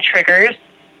have certain triggers.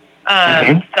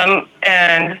 And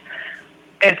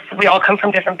we all come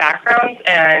from different backgrounds,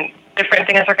 and different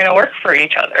things are going to work for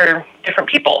each other, or different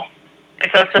people.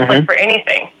 So it's just like for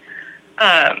anything.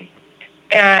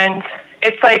 And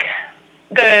it's like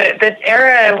the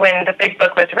era when the big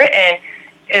book was written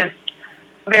is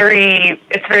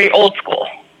very old school.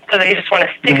 So they just want to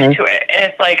stick to it.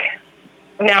 And it's like,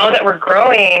 now that we're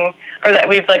growing, or that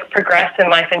we've, like, progressed in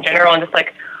life in general, and just,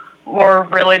 like, more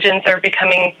religions are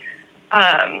becoming,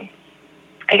 I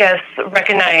guess,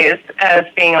 recognized as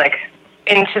being, like,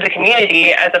 into the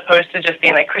community, as opposed to just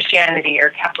being, like, Christianity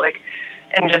or Catholic,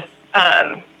 and just,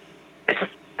 it's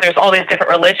just, there's all these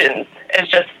different religions. It's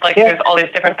just, like, there's all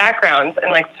these different backgrounds,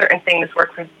 and, like, certain things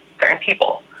work for certain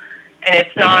people. And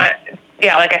it's not,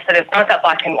 like I said, it's not that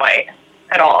black and white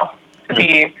at all to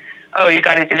be, oh, you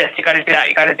got to do this, you got to do that,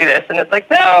 you got to do this. And it's like,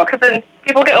 no, because then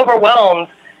people get overwhelmed,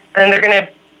 and they're going to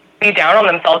be down on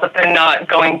themselves if they're not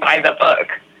going by the book.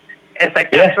 It's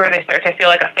like, that's where they start to feel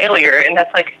like a failure. And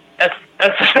that's, like, that's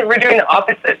we're doing the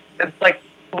opposite. It's, like,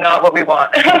 not what we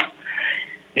want.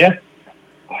 Yeah.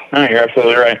 No, you're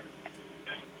absolutely right.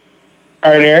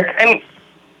 All right, Eric.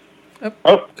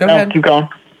 Go ahead. Keep going.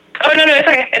 Oh, no, it's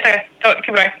okay. It's okay. Oh,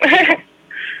 keep going.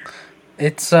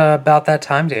 It's about that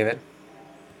time, David.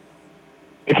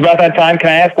 It's about that time. Can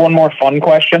I ask one more fun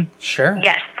question? Sure.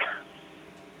 Yes.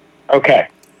 Okay.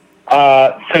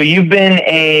 So you've been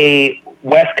a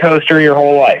West Coaster your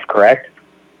whole life, correct?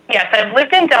 Yes, I've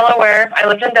lived in Delaware. I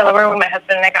lived in Delaware when my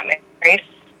husband and I got married.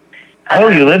 Oh,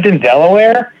 you lived in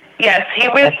Delaware? Yes, he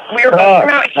was. We were both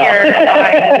from out here.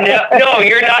 No,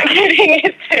 you're not kidding.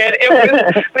 It did.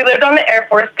 We lived on the Air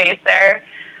Force Base there.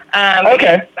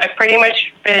 Okay. I've pretty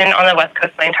much been on the West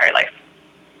Coast my entire life.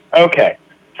 Okay.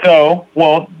 So,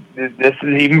 well, this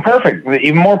is even perfect,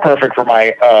 even more perfect for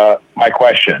my my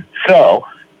question. So,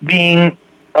 being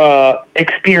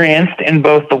experienced in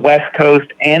both the West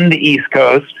Coast and the East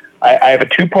Coast, I have a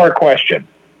two-part question.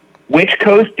 Which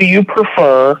coast do you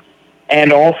prefer?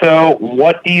 And also,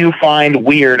 what do you find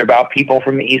weird about people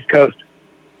from the East Coast?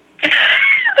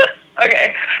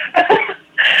 Okay.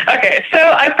 Okay, so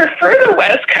I prefer the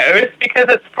West Coast because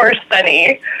it's more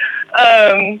sunny.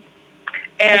 And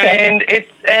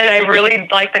I really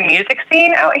like the music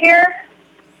scene out here.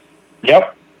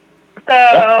 Yep. So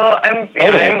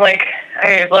I'm like,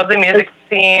 I love the music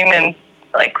scene and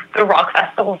like the rock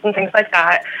festivals and things like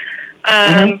that.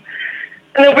 And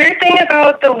the weird thing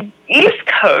about the East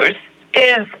Coast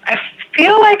is I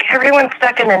feel like everyone's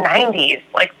stuck in the 90s,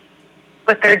 like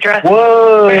with their dress.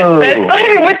 Whoa!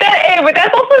 But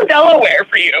that's also Delaware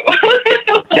for you.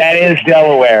 That is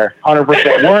Delaware, 100%.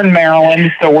 We're in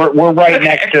Maryland, so we're right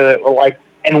next to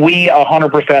and we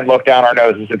 100% look down our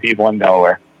noses at people in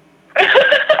Delaware.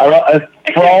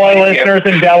 For all our listeners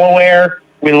in Delaware,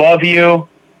 we love you.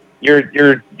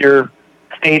 Your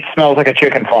state smells like a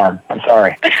chicken farm. I'm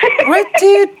sorry. What,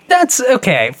 dude? That's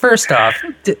okay. First off,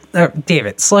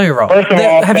 David, slow your roll. First of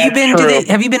all, have you been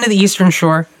to the Eastern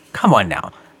Shore? Come on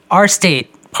now. Our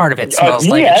state, part of it smells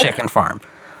like a chicken farm.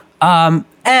 And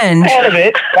part of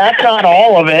it. That's not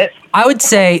all of it. I would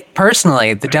say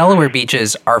personally, the Delaware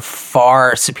beaches are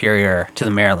far superior to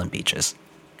the Maryland beaches.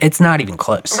 It's not even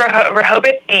close.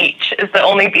 Rehoboth Beach is the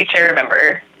only beach I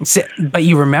remember. But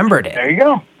you remembered it. There you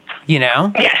go. You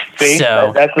know? Yes. See,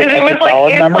 so that's a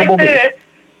solid, memorable beach.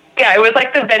 Yeah, it was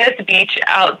like the Venice Beach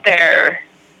out there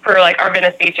for like our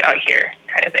Venice Beach out here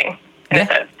kind of thing. In a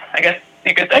sense, I guess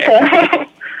you could say. Okay.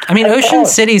 I mean, Ocean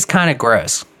City's kind of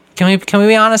gross. Can we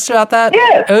be honest about that?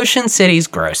 Yes. Ocean City's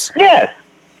gross. Yes.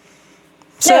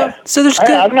 So there's good.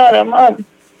 I'm not.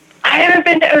 I haven't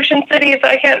been to Ocean City, so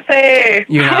I can't say.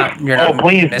 You're not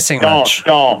please missing don't, much.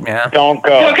 Don't go. Don't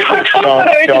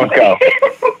go.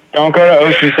 Don't go to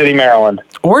Ocean City, Maryland.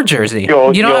 Or Jersey. You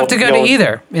don't have to go to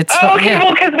either. It's well,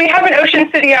 because we have an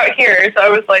Ocean City out here, so I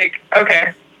was like,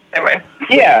 okay, never mind.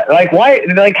 Yeah, like why?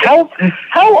 Like how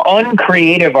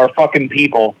uncreative are fucking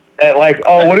people that like?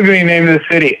 Oh, what are we name the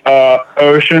city?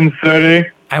 Ocean City.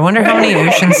 I wonder how many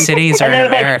ocean cities are in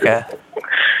America.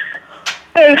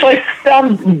 It's like,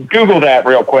 Google that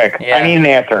real quick. Yeah. I need an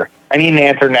answer.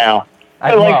 Now.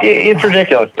 It's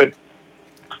ridiculous, but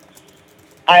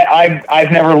I've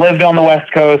never lived on the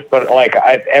West Coast, but like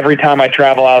every time I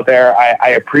travel out there,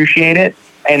 I appreciate it.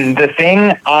 And the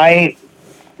thing I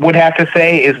would have to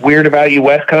say is weird about you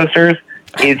West Coasters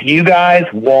is you guys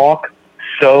walk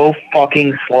so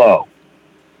fucking slow.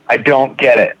 I don't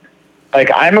get it. Like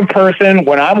I'm a person,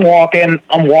 when I'm walking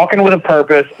with a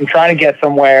purpose. I'm trying to get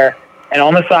somewhere. And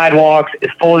on the sidewalks,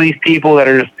 it's full of these people that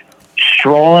are just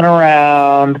strolling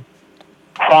around,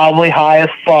 probably high as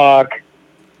fuck,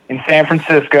 in San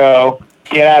Francisco.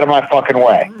 Get out of my fucking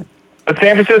way. But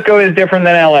San Francisco is different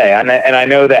than LA, and I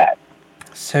know that.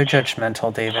 So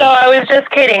judgmental, David. So I was just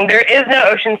kidding. There is no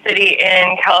Ocean City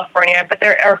in California, but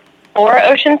there are 4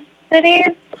 ocean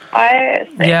cities.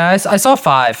 Yeah, I saw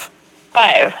 5.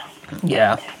 5.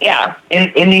 Yeah. Yeah.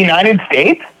 In the United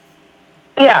States?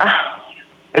 Yeah.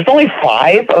 There's only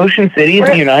 5 ocean cities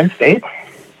in the United States?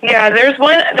 Yeah, there's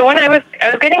one. The one I was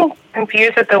getting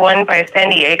confused with the one by San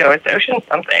Diego. It's Ocean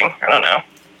something. I don't know.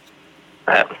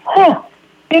 Huh.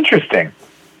 Interesting.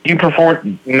 Do you prefer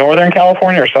Northern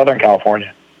California or Southern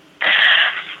California?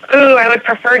 Ooh, I would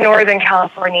prefer Northern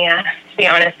California, to be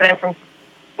honest. But I'm from,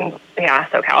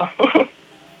 SoCal.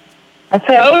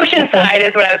 Oceanside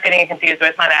is what I was getting confused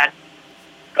with. My bad.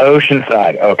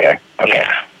 Oceanside. Okay.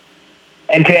 Yeah.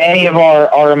 And to any of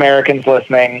our Americans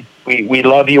listening, we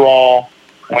love you all.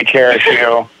 We cherish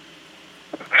you.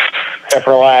 Except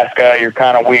for Alaska, you're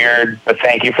kind of weird, but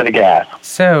thank you for the gas.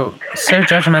 So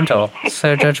judgmental.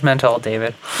 So judgmental,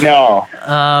 David. No,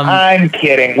 I'm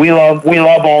kidding. We love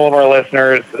all of our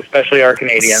listeners, especially our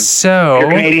Canadians. So if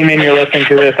you're Canadian and you're listening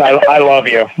to this, I love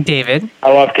you. David.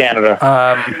 I love Canada.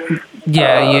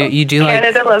 Yeah, you do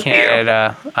Canada like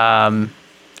Canada.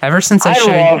 Ever since I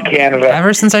love Canada.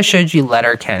 Ever since I showed you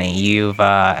Letterkenny, you've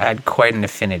had quite an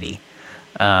affinity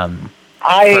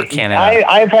for Canada.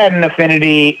 I've had an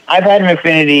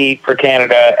affinity for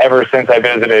Canada ever since I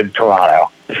visited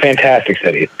Toronto. It's a fantastic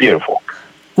city. It's beautiful.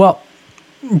 Well,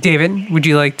 David, would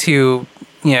you like to,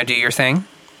 do your thing?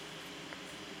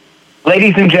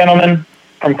 Ladies and gentlemen,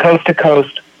 from coast to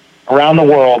coast, around the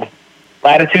world,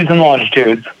 latitudes and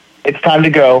longitudes. It's time to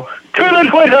go to the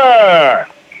Twitter.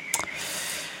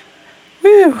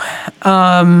 Woo.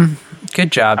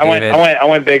 Good job, David. I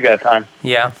went big that time.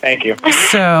 Yeah. Thank you.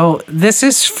 So this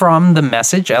is from The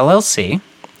Message LLC,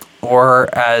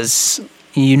 or as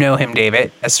you know him,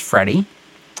 David, as Freddie.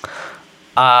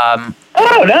 Oh,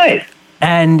 nice.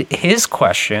 And his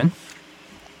question,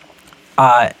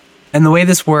 and the way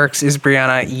this works is,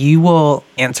 Brianna, you will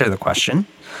answer the question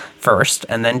first,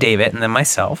 and then David, and then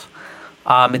myself.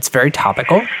 It's very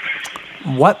topical.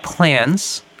 What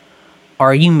plans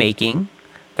are you making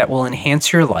that will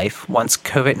enhance your life once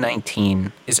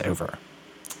COVID-19 is over?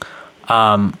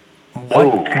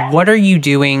 What are you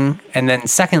doing? And then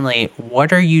secondly,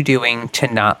 what are you doing to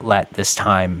not let this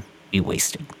time be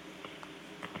wasted?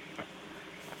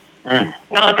 Not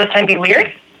let this time be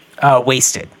weird?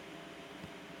 Wasted.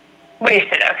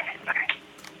 Wasted, okay.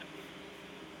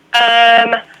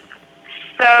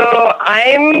 So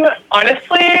I'm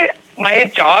honestly, my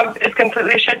job is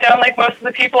completely shut down like most of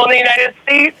the people in the United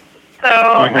States. So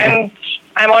I'm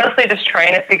honestly just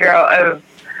trying to figure out a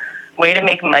way to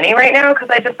make money right now because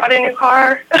I just bought a new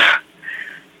car. So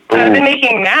I've been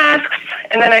making masks,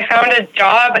 and then I found a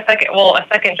job, a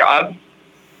second job,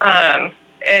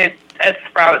 at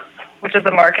Sprouts, which is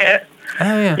a market.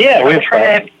 Oh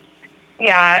yeah.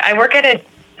 Yeah, I work at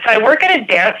a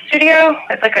dance studio.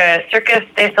 It's like a Circus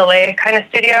du Soleil kind of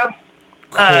studio.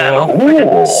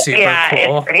 Cool. Super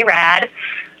cool. It's pretty rad.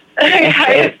 Yeah,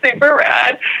 it's super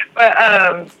rad. But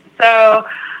so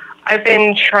I've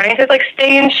been trying to like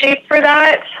stay in shape for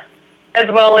that, as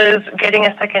well as getting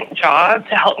a second job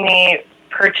to help me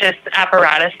purchase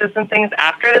apparatuses and things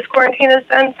after this quarantine is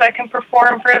done, so I can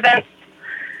perform for events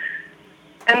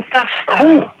and stuff.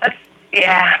 So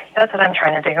that's what I'm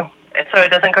trying to do, so it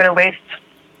doesn't go to waste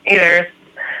either.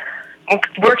 I'm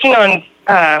working on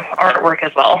artwork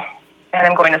as well, and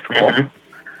I'm going to school. Mm-hmm.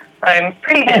 I'm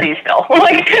pretty busy still.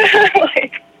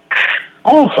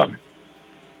 Awesome.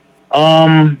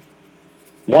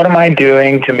 What am I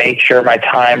doing to make sure my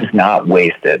time's not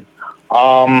wasted?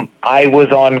 I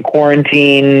was on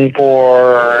quarantine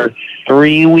for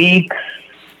 3 weeks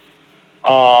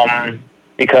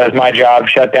because my job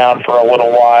shut down for a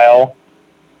little while.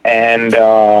 And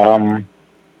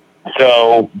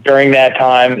so during that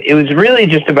time, it was really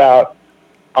just about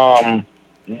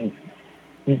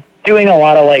doing a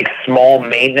lot of like small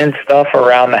maintenance stuff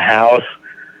around the house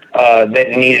that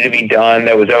needed to be done,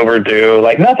 that was overdue.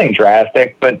 Like nothing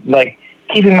drastic, but like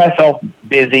keeping myself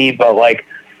busy, but like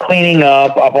cleaning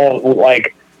up.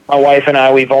 Like my wife and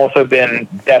I, we've also been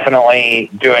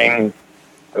definitely doing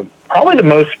probably the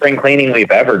most spring cleaning we've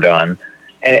ever done,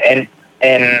 and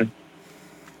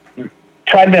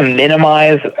tried to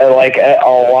minimize like a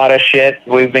lot of shit.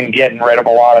 We've been getting rid of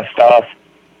a lot of stuff.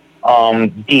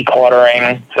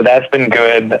 Decluttering, so that's been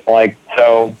good. Like,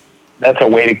 so that's a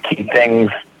way to keep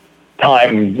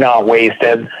time not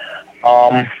wasted.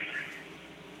 And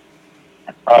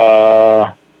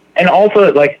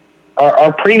also, like,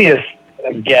 our previous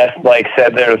guest, like,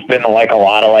 said there's been, like, a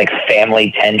lot of, like,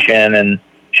 family tension and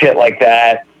shit like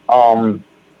that.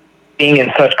 Being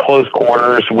in such close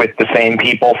quarters with the same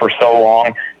people for so long.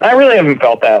 And I really haven't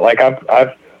felt that. Like,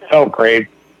 I've felt great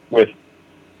with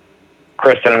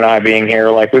Kristen and I being here.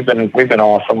 Like, we've been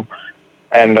awesome.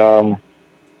 And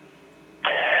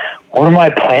what am I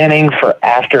planning for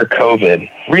after COVID?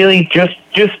 Really just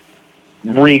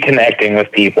reconnecting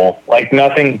with people. Like,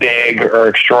 nothing big or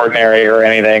extraordinary or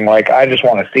anything. Like, I just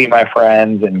want to see my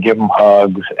friends and give them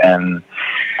hugs and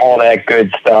all that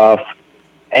good stuff,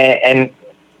 and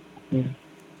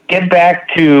get back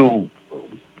to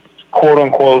quote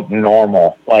unquote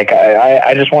normal. Like,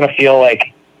 I just want to feel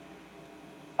like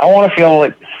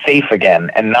safe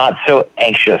again and not so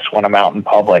anxious when I'm out in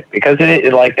public, because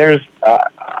it like there's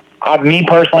me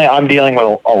personally, I'm dealing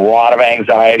with a lot of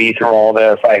anxiety through all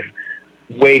this. I have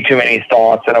way too many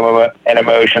thoughts and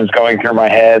emotions going through my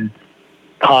head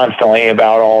constantly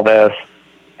about all this,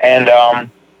 and I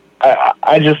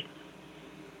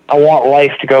want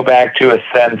life to go back to a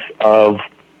sense of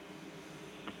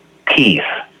peace,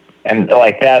 and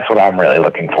like that's what I'm really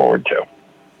looking forward to.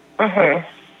 Mm-hmm.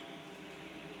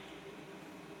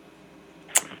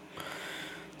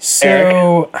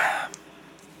 So,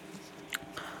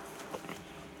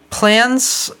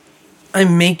 plans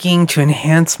I'm making to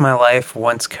enhance my life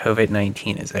once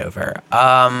COVID-19 is over.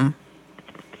 I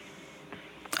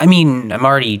mean, I'm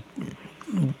already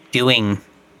doing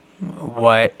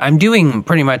what I'm doing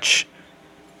pretty much.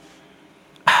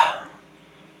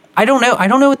 I don't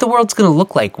know what the world's going to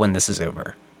look like when this is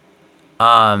over.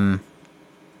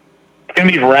 It's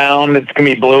going to be round. It's going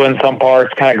to be blue in some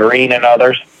parts, kind of green in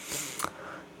others.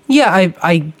 Yeah,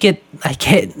 I get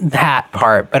that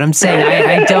part, but I'm saying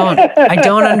I don't I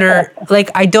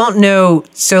don't know.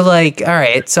 So like, all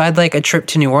right, so I'd like a trip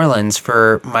to New Orleans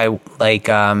for my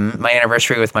my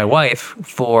anniversary with my wife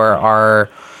for our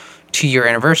 2-year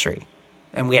anniversary,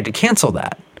 and we had to cancel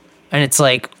that. And it's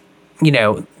like,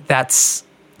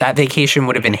 that vacation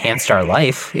would have enhanced our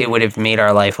life. It would have made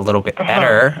our life a little bit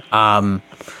better.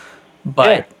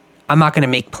 But I'm not going to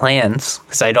make plans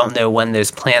because I don't know when those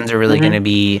plans are really going to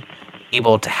be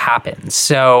able to happen.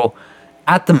 So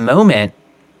at the moment,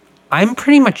 I'm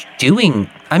pretty much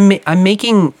I'm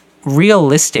making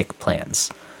realistic plans.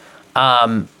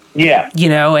 And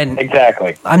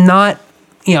exactly. I'm not,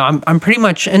 I'm pretty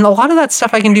much, and a lot of that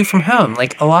stuff I can do from home.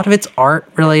 Like a lot of it's art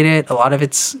related. A lot of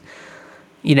it's,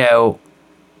 a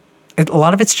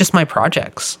lot of it's just my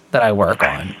projects that I work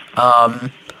on.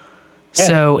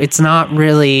 So it's not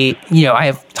really, I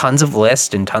have tons of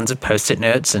lists and tons of Post-it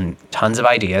notes and tons of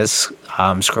ideas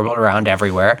scribbled around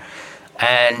everywhere,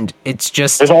 and it's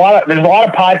just there's a lot of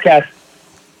podcast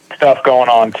stuff going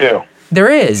on too. There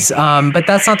is, but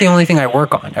that's not the only thing I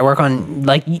work on. I work on,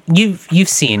 like, you've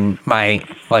seen my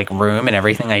room and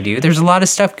everything I do. There's a lot of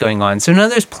stuff going on, so none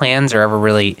of those plans are ever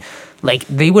really like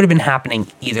they would have been happening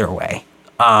either way.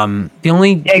 The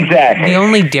only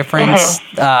difference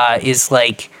is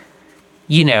like.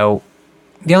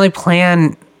 The only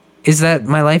plan is that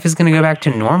my life is going to go back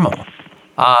to normal.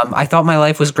 I thought my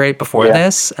life was great before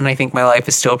this, and I think my life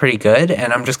is still pretty good,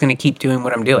 and I'm just going to keep doing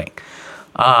what I'm doing.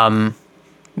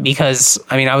 Because,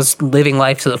 I was living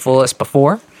life to the fullest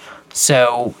before.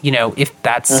 So, if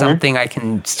that's something I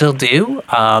can still do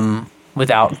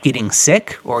without getting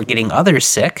sick or getting others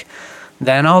sick,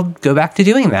 then I'll go back to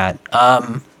doing that.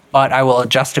 But I will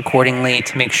adjust accordingly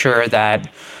to make sure that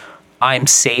I'm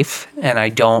safe and I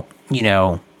don't,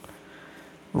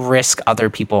 risk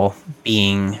other people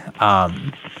being,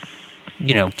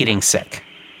 getting sick.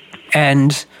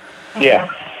 And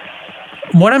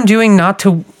what I'm doing not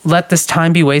to let this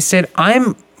time be wasted,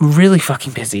 I'm really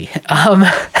fucking busy.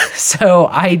 So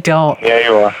I don't. Yeah,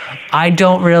 you are. I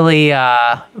don't really.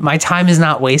 My time is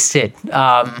not wasted.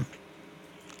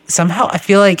 Somehow I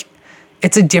feel like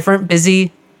it's a different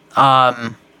busy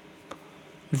than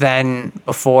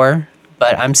before.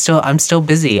 But I'm still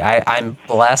busy. I'm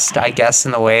blessed, I guess,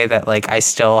 in the way that I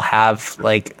still have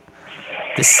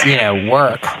this,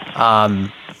 work.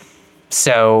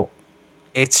 So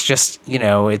it's just,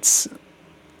 it's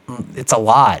a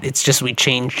lot. It's just we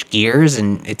changed gears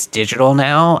and it's digital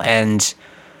now, and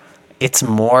it's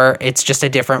just a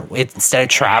different. Instead of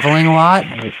traveling a lot,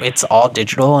 it's all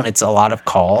digital, and it's a lot of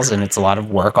calls, and it's a lot of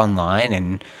work online,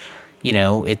 and.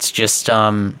 It's just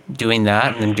doing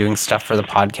that and then doing stuff for the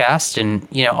podcast and,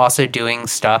 also doing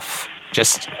stuff,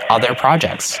 just other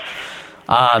projects.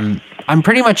 I'm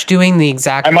pretty much doing the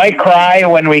exact... I might cry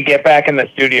when we get back in the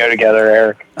studio together,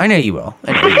 Eric. I know you will.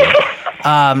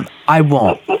 I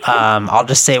won't. I'll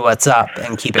just say what's up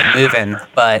and keep it moving,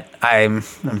 but I'm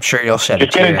sure you'll shed a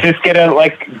tear. Just get a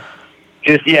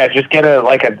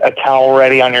towel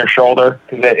ready on your shoulder.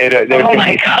 Oh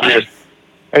my gosh.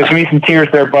 There's going to be some tears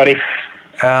there, buddy.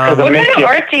 What kind of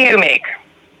art do you make?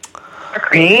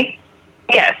 Me?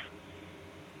 Yes.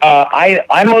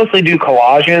 I mostly do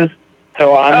collages,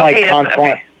 so I'm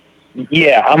constantly... Okay.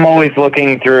 Yeah, I'm always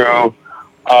looking through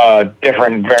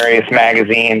different various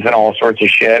magazines and all sorts of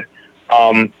shit.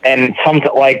 And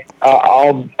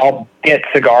I'll get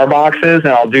cigar boxes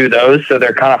and I'll do those, so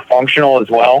they're kind of functional as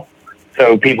well.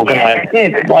 So people can not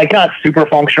super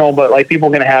functional, but people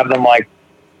can have them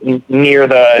near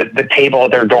the table at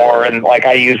their door, and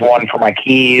I use one for my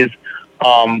keys.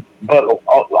 But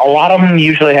a lot of them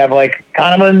usually have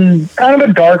kind of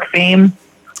a dark theme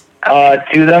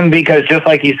to them, because just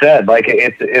like you said,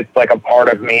 it's a part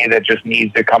of me that just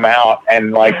needs to come out,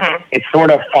 and it's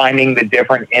sort of finding the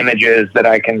different images that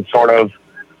I can sort of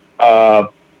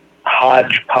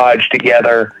hodgepodge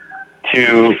together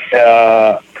to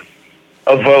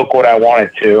evoke what I want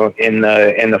it to in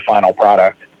the final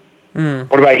product.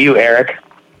 What about you, Eric?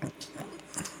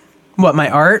 What, my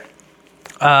art?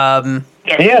 Yeah.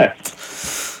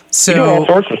 So you do all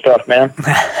sorts of stuff, man.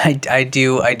 I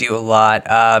do a lot.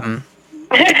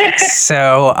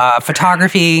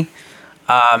 Photography.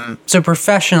 So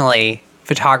professionally,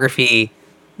 photography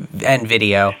and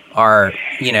video are,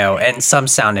 and some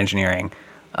sound engineering.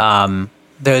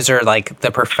 Those are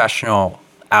the professional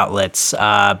outlets.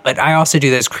 But I also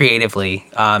do those creatively.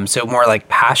 So more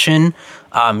passion.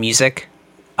 Music,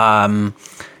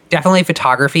 definitely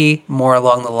photography, more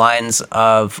along the lines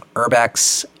of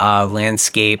urbex,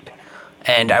 landscape,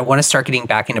 and I want to start getting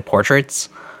back into portraits,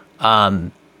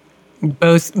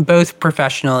 both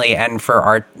professionally and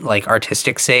for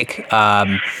artistic sake.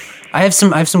 I have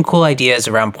some cool ideas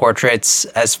around portraits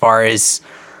as far as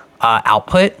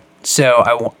output.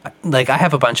 So I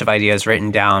have a bunch of ideas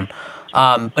written down,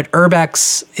 but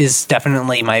urbex is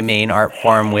definitely my main art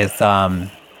form with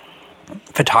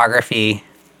photography.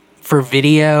 For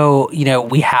video,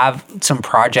 we have some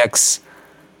projects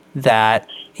that,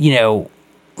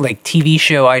 like TV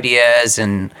show ideas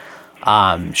and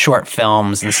short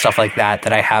films and stuff like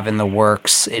that I have in the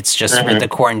works. It's just with the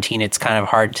quarantine, it's kind of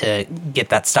hard to get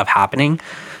that stuff happening.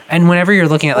 And whenever you're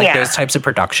looking at those types of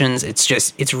productions,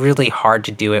 it's really hard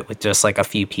to do it with just like a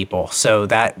few people. So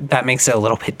that makes it a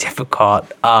little bit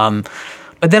difficult. But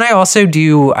then I also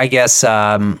do, I guess,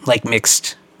 like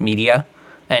mixed media.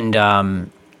 And,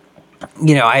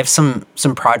 I have some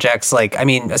projects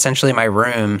essentially my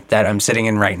room that I'm sitting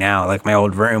in right now, like my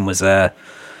old room was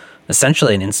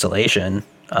essentially an installation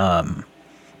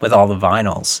with all the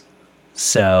vinyls.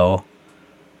 So,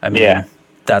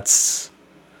 that's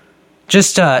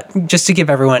just to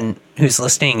give everyone who's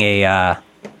listening a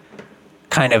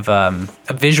kind of a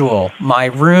visual. My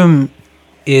room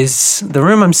is the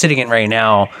room I'm sitting in right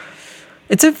now.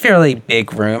 It's a fairly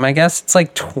big room, I guess. It's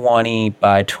like 20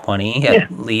 by 20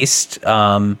 at least.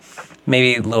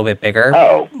 Maybe a little bit bigger.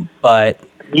 Oh. But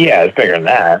yeah, it's bigger than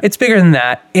that. It's bigger than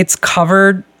that. It's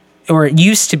covered, or it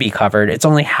used to be covered. It's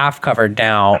only half covered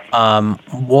now.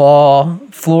 Wall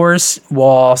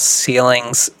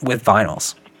ceilings with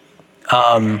vinyls.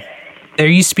 There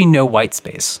used to be no white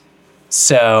space.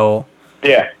 So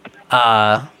a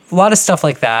lot of stuff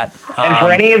like that. And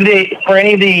for any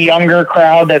of the younger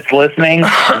crowd that's listening,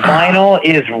 vinyl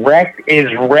is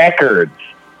records.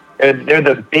 They're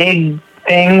the big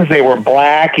things. They were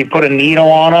black. You put a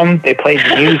needle on them. They played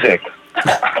music.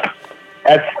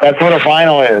 That's what a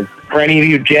vinyl is. For any of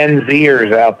you Gen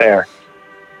Zers out there.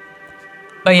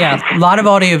 But yeah, a lot of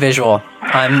audiovisual.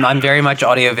 I'm very much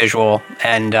audiovisual,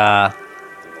 and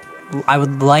I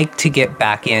would like to get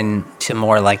back into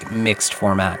more like mixed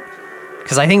format.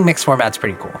 Because I think mixed format's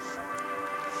pretty cool.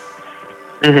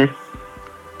 Mm-hmm.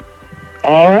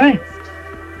 All right.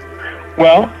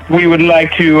 Well, we would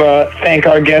like to thank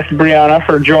our guest, Brianna,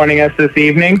 for joining us this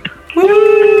evening.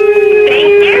 Woo!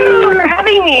 Thank you for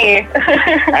having me.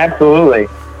 Absolutely.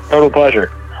 Total pleasure.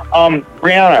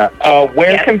 Brianna,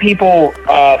 where can people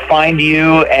find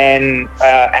you and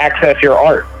access your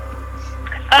art?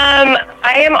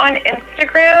 I am on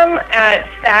Instagram at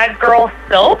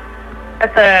sadgirlsylph.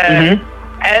 That's a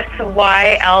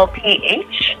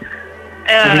SYLPH.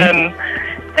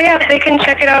 So yeah, they can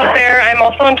check it out there. I'm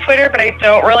also on Twitter, but I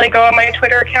don't really go on my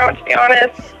Twitter account, to be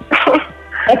honest.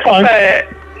 That's fine. But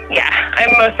yeah,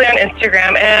 I'm mostly on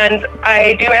Instagram, and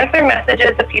I do answer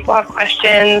messages if people have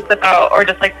questions about, or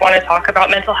just like want to talk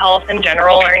about mental health in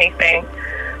general or anything.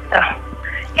 So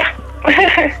yeah.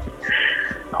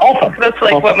 Awesome. That's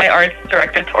like what my art's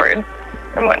directed towards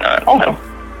and whatnot. Awesome. So.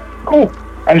 Cool.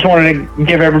 I just wanted to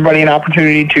give everybody an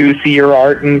opportunity to see your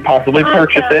art and possibly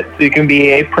purchase it so you can be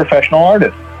a professional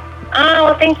artist. Oh,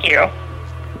 well, thank you.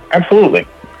 Absolutely.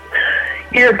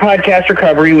 Here at Podcast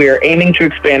Recovery, we are aiming to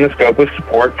expand the scope of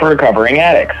support for recovering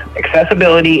addicts.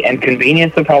 Accessibility and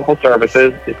convenience of helpful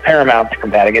services is paramount to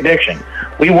combating addiction.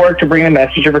 We work to bring the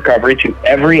message of recovery to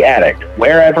every addict,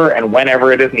 wherever and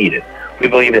whenever it is needed. We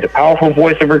believe that a powerful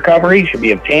voice of recovery should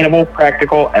be obtainable,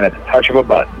 practical, and at the touch of a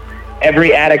button.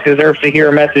 Every addict deserves to hear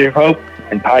a message of hope,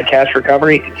 and Podcast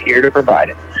Recovery is here to provide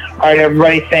it. All right,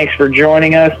 everybody, thanks for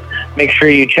joining us. Make sure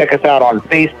you check us out on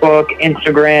Facebook,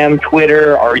 Instagram,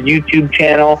 Twitter, our YouTube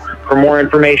channel. For more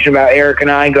information about Eric and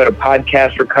I, go to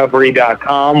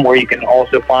podcastrecovery.com, where you can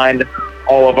also find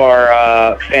all of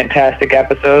our fantastic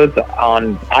episodes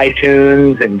on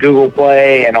iTunes and Google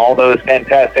Play and all those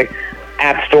fantastic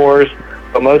app stores.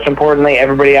 But most importantly,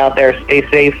 everybody out there, stay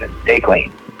safe and stay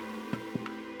clean.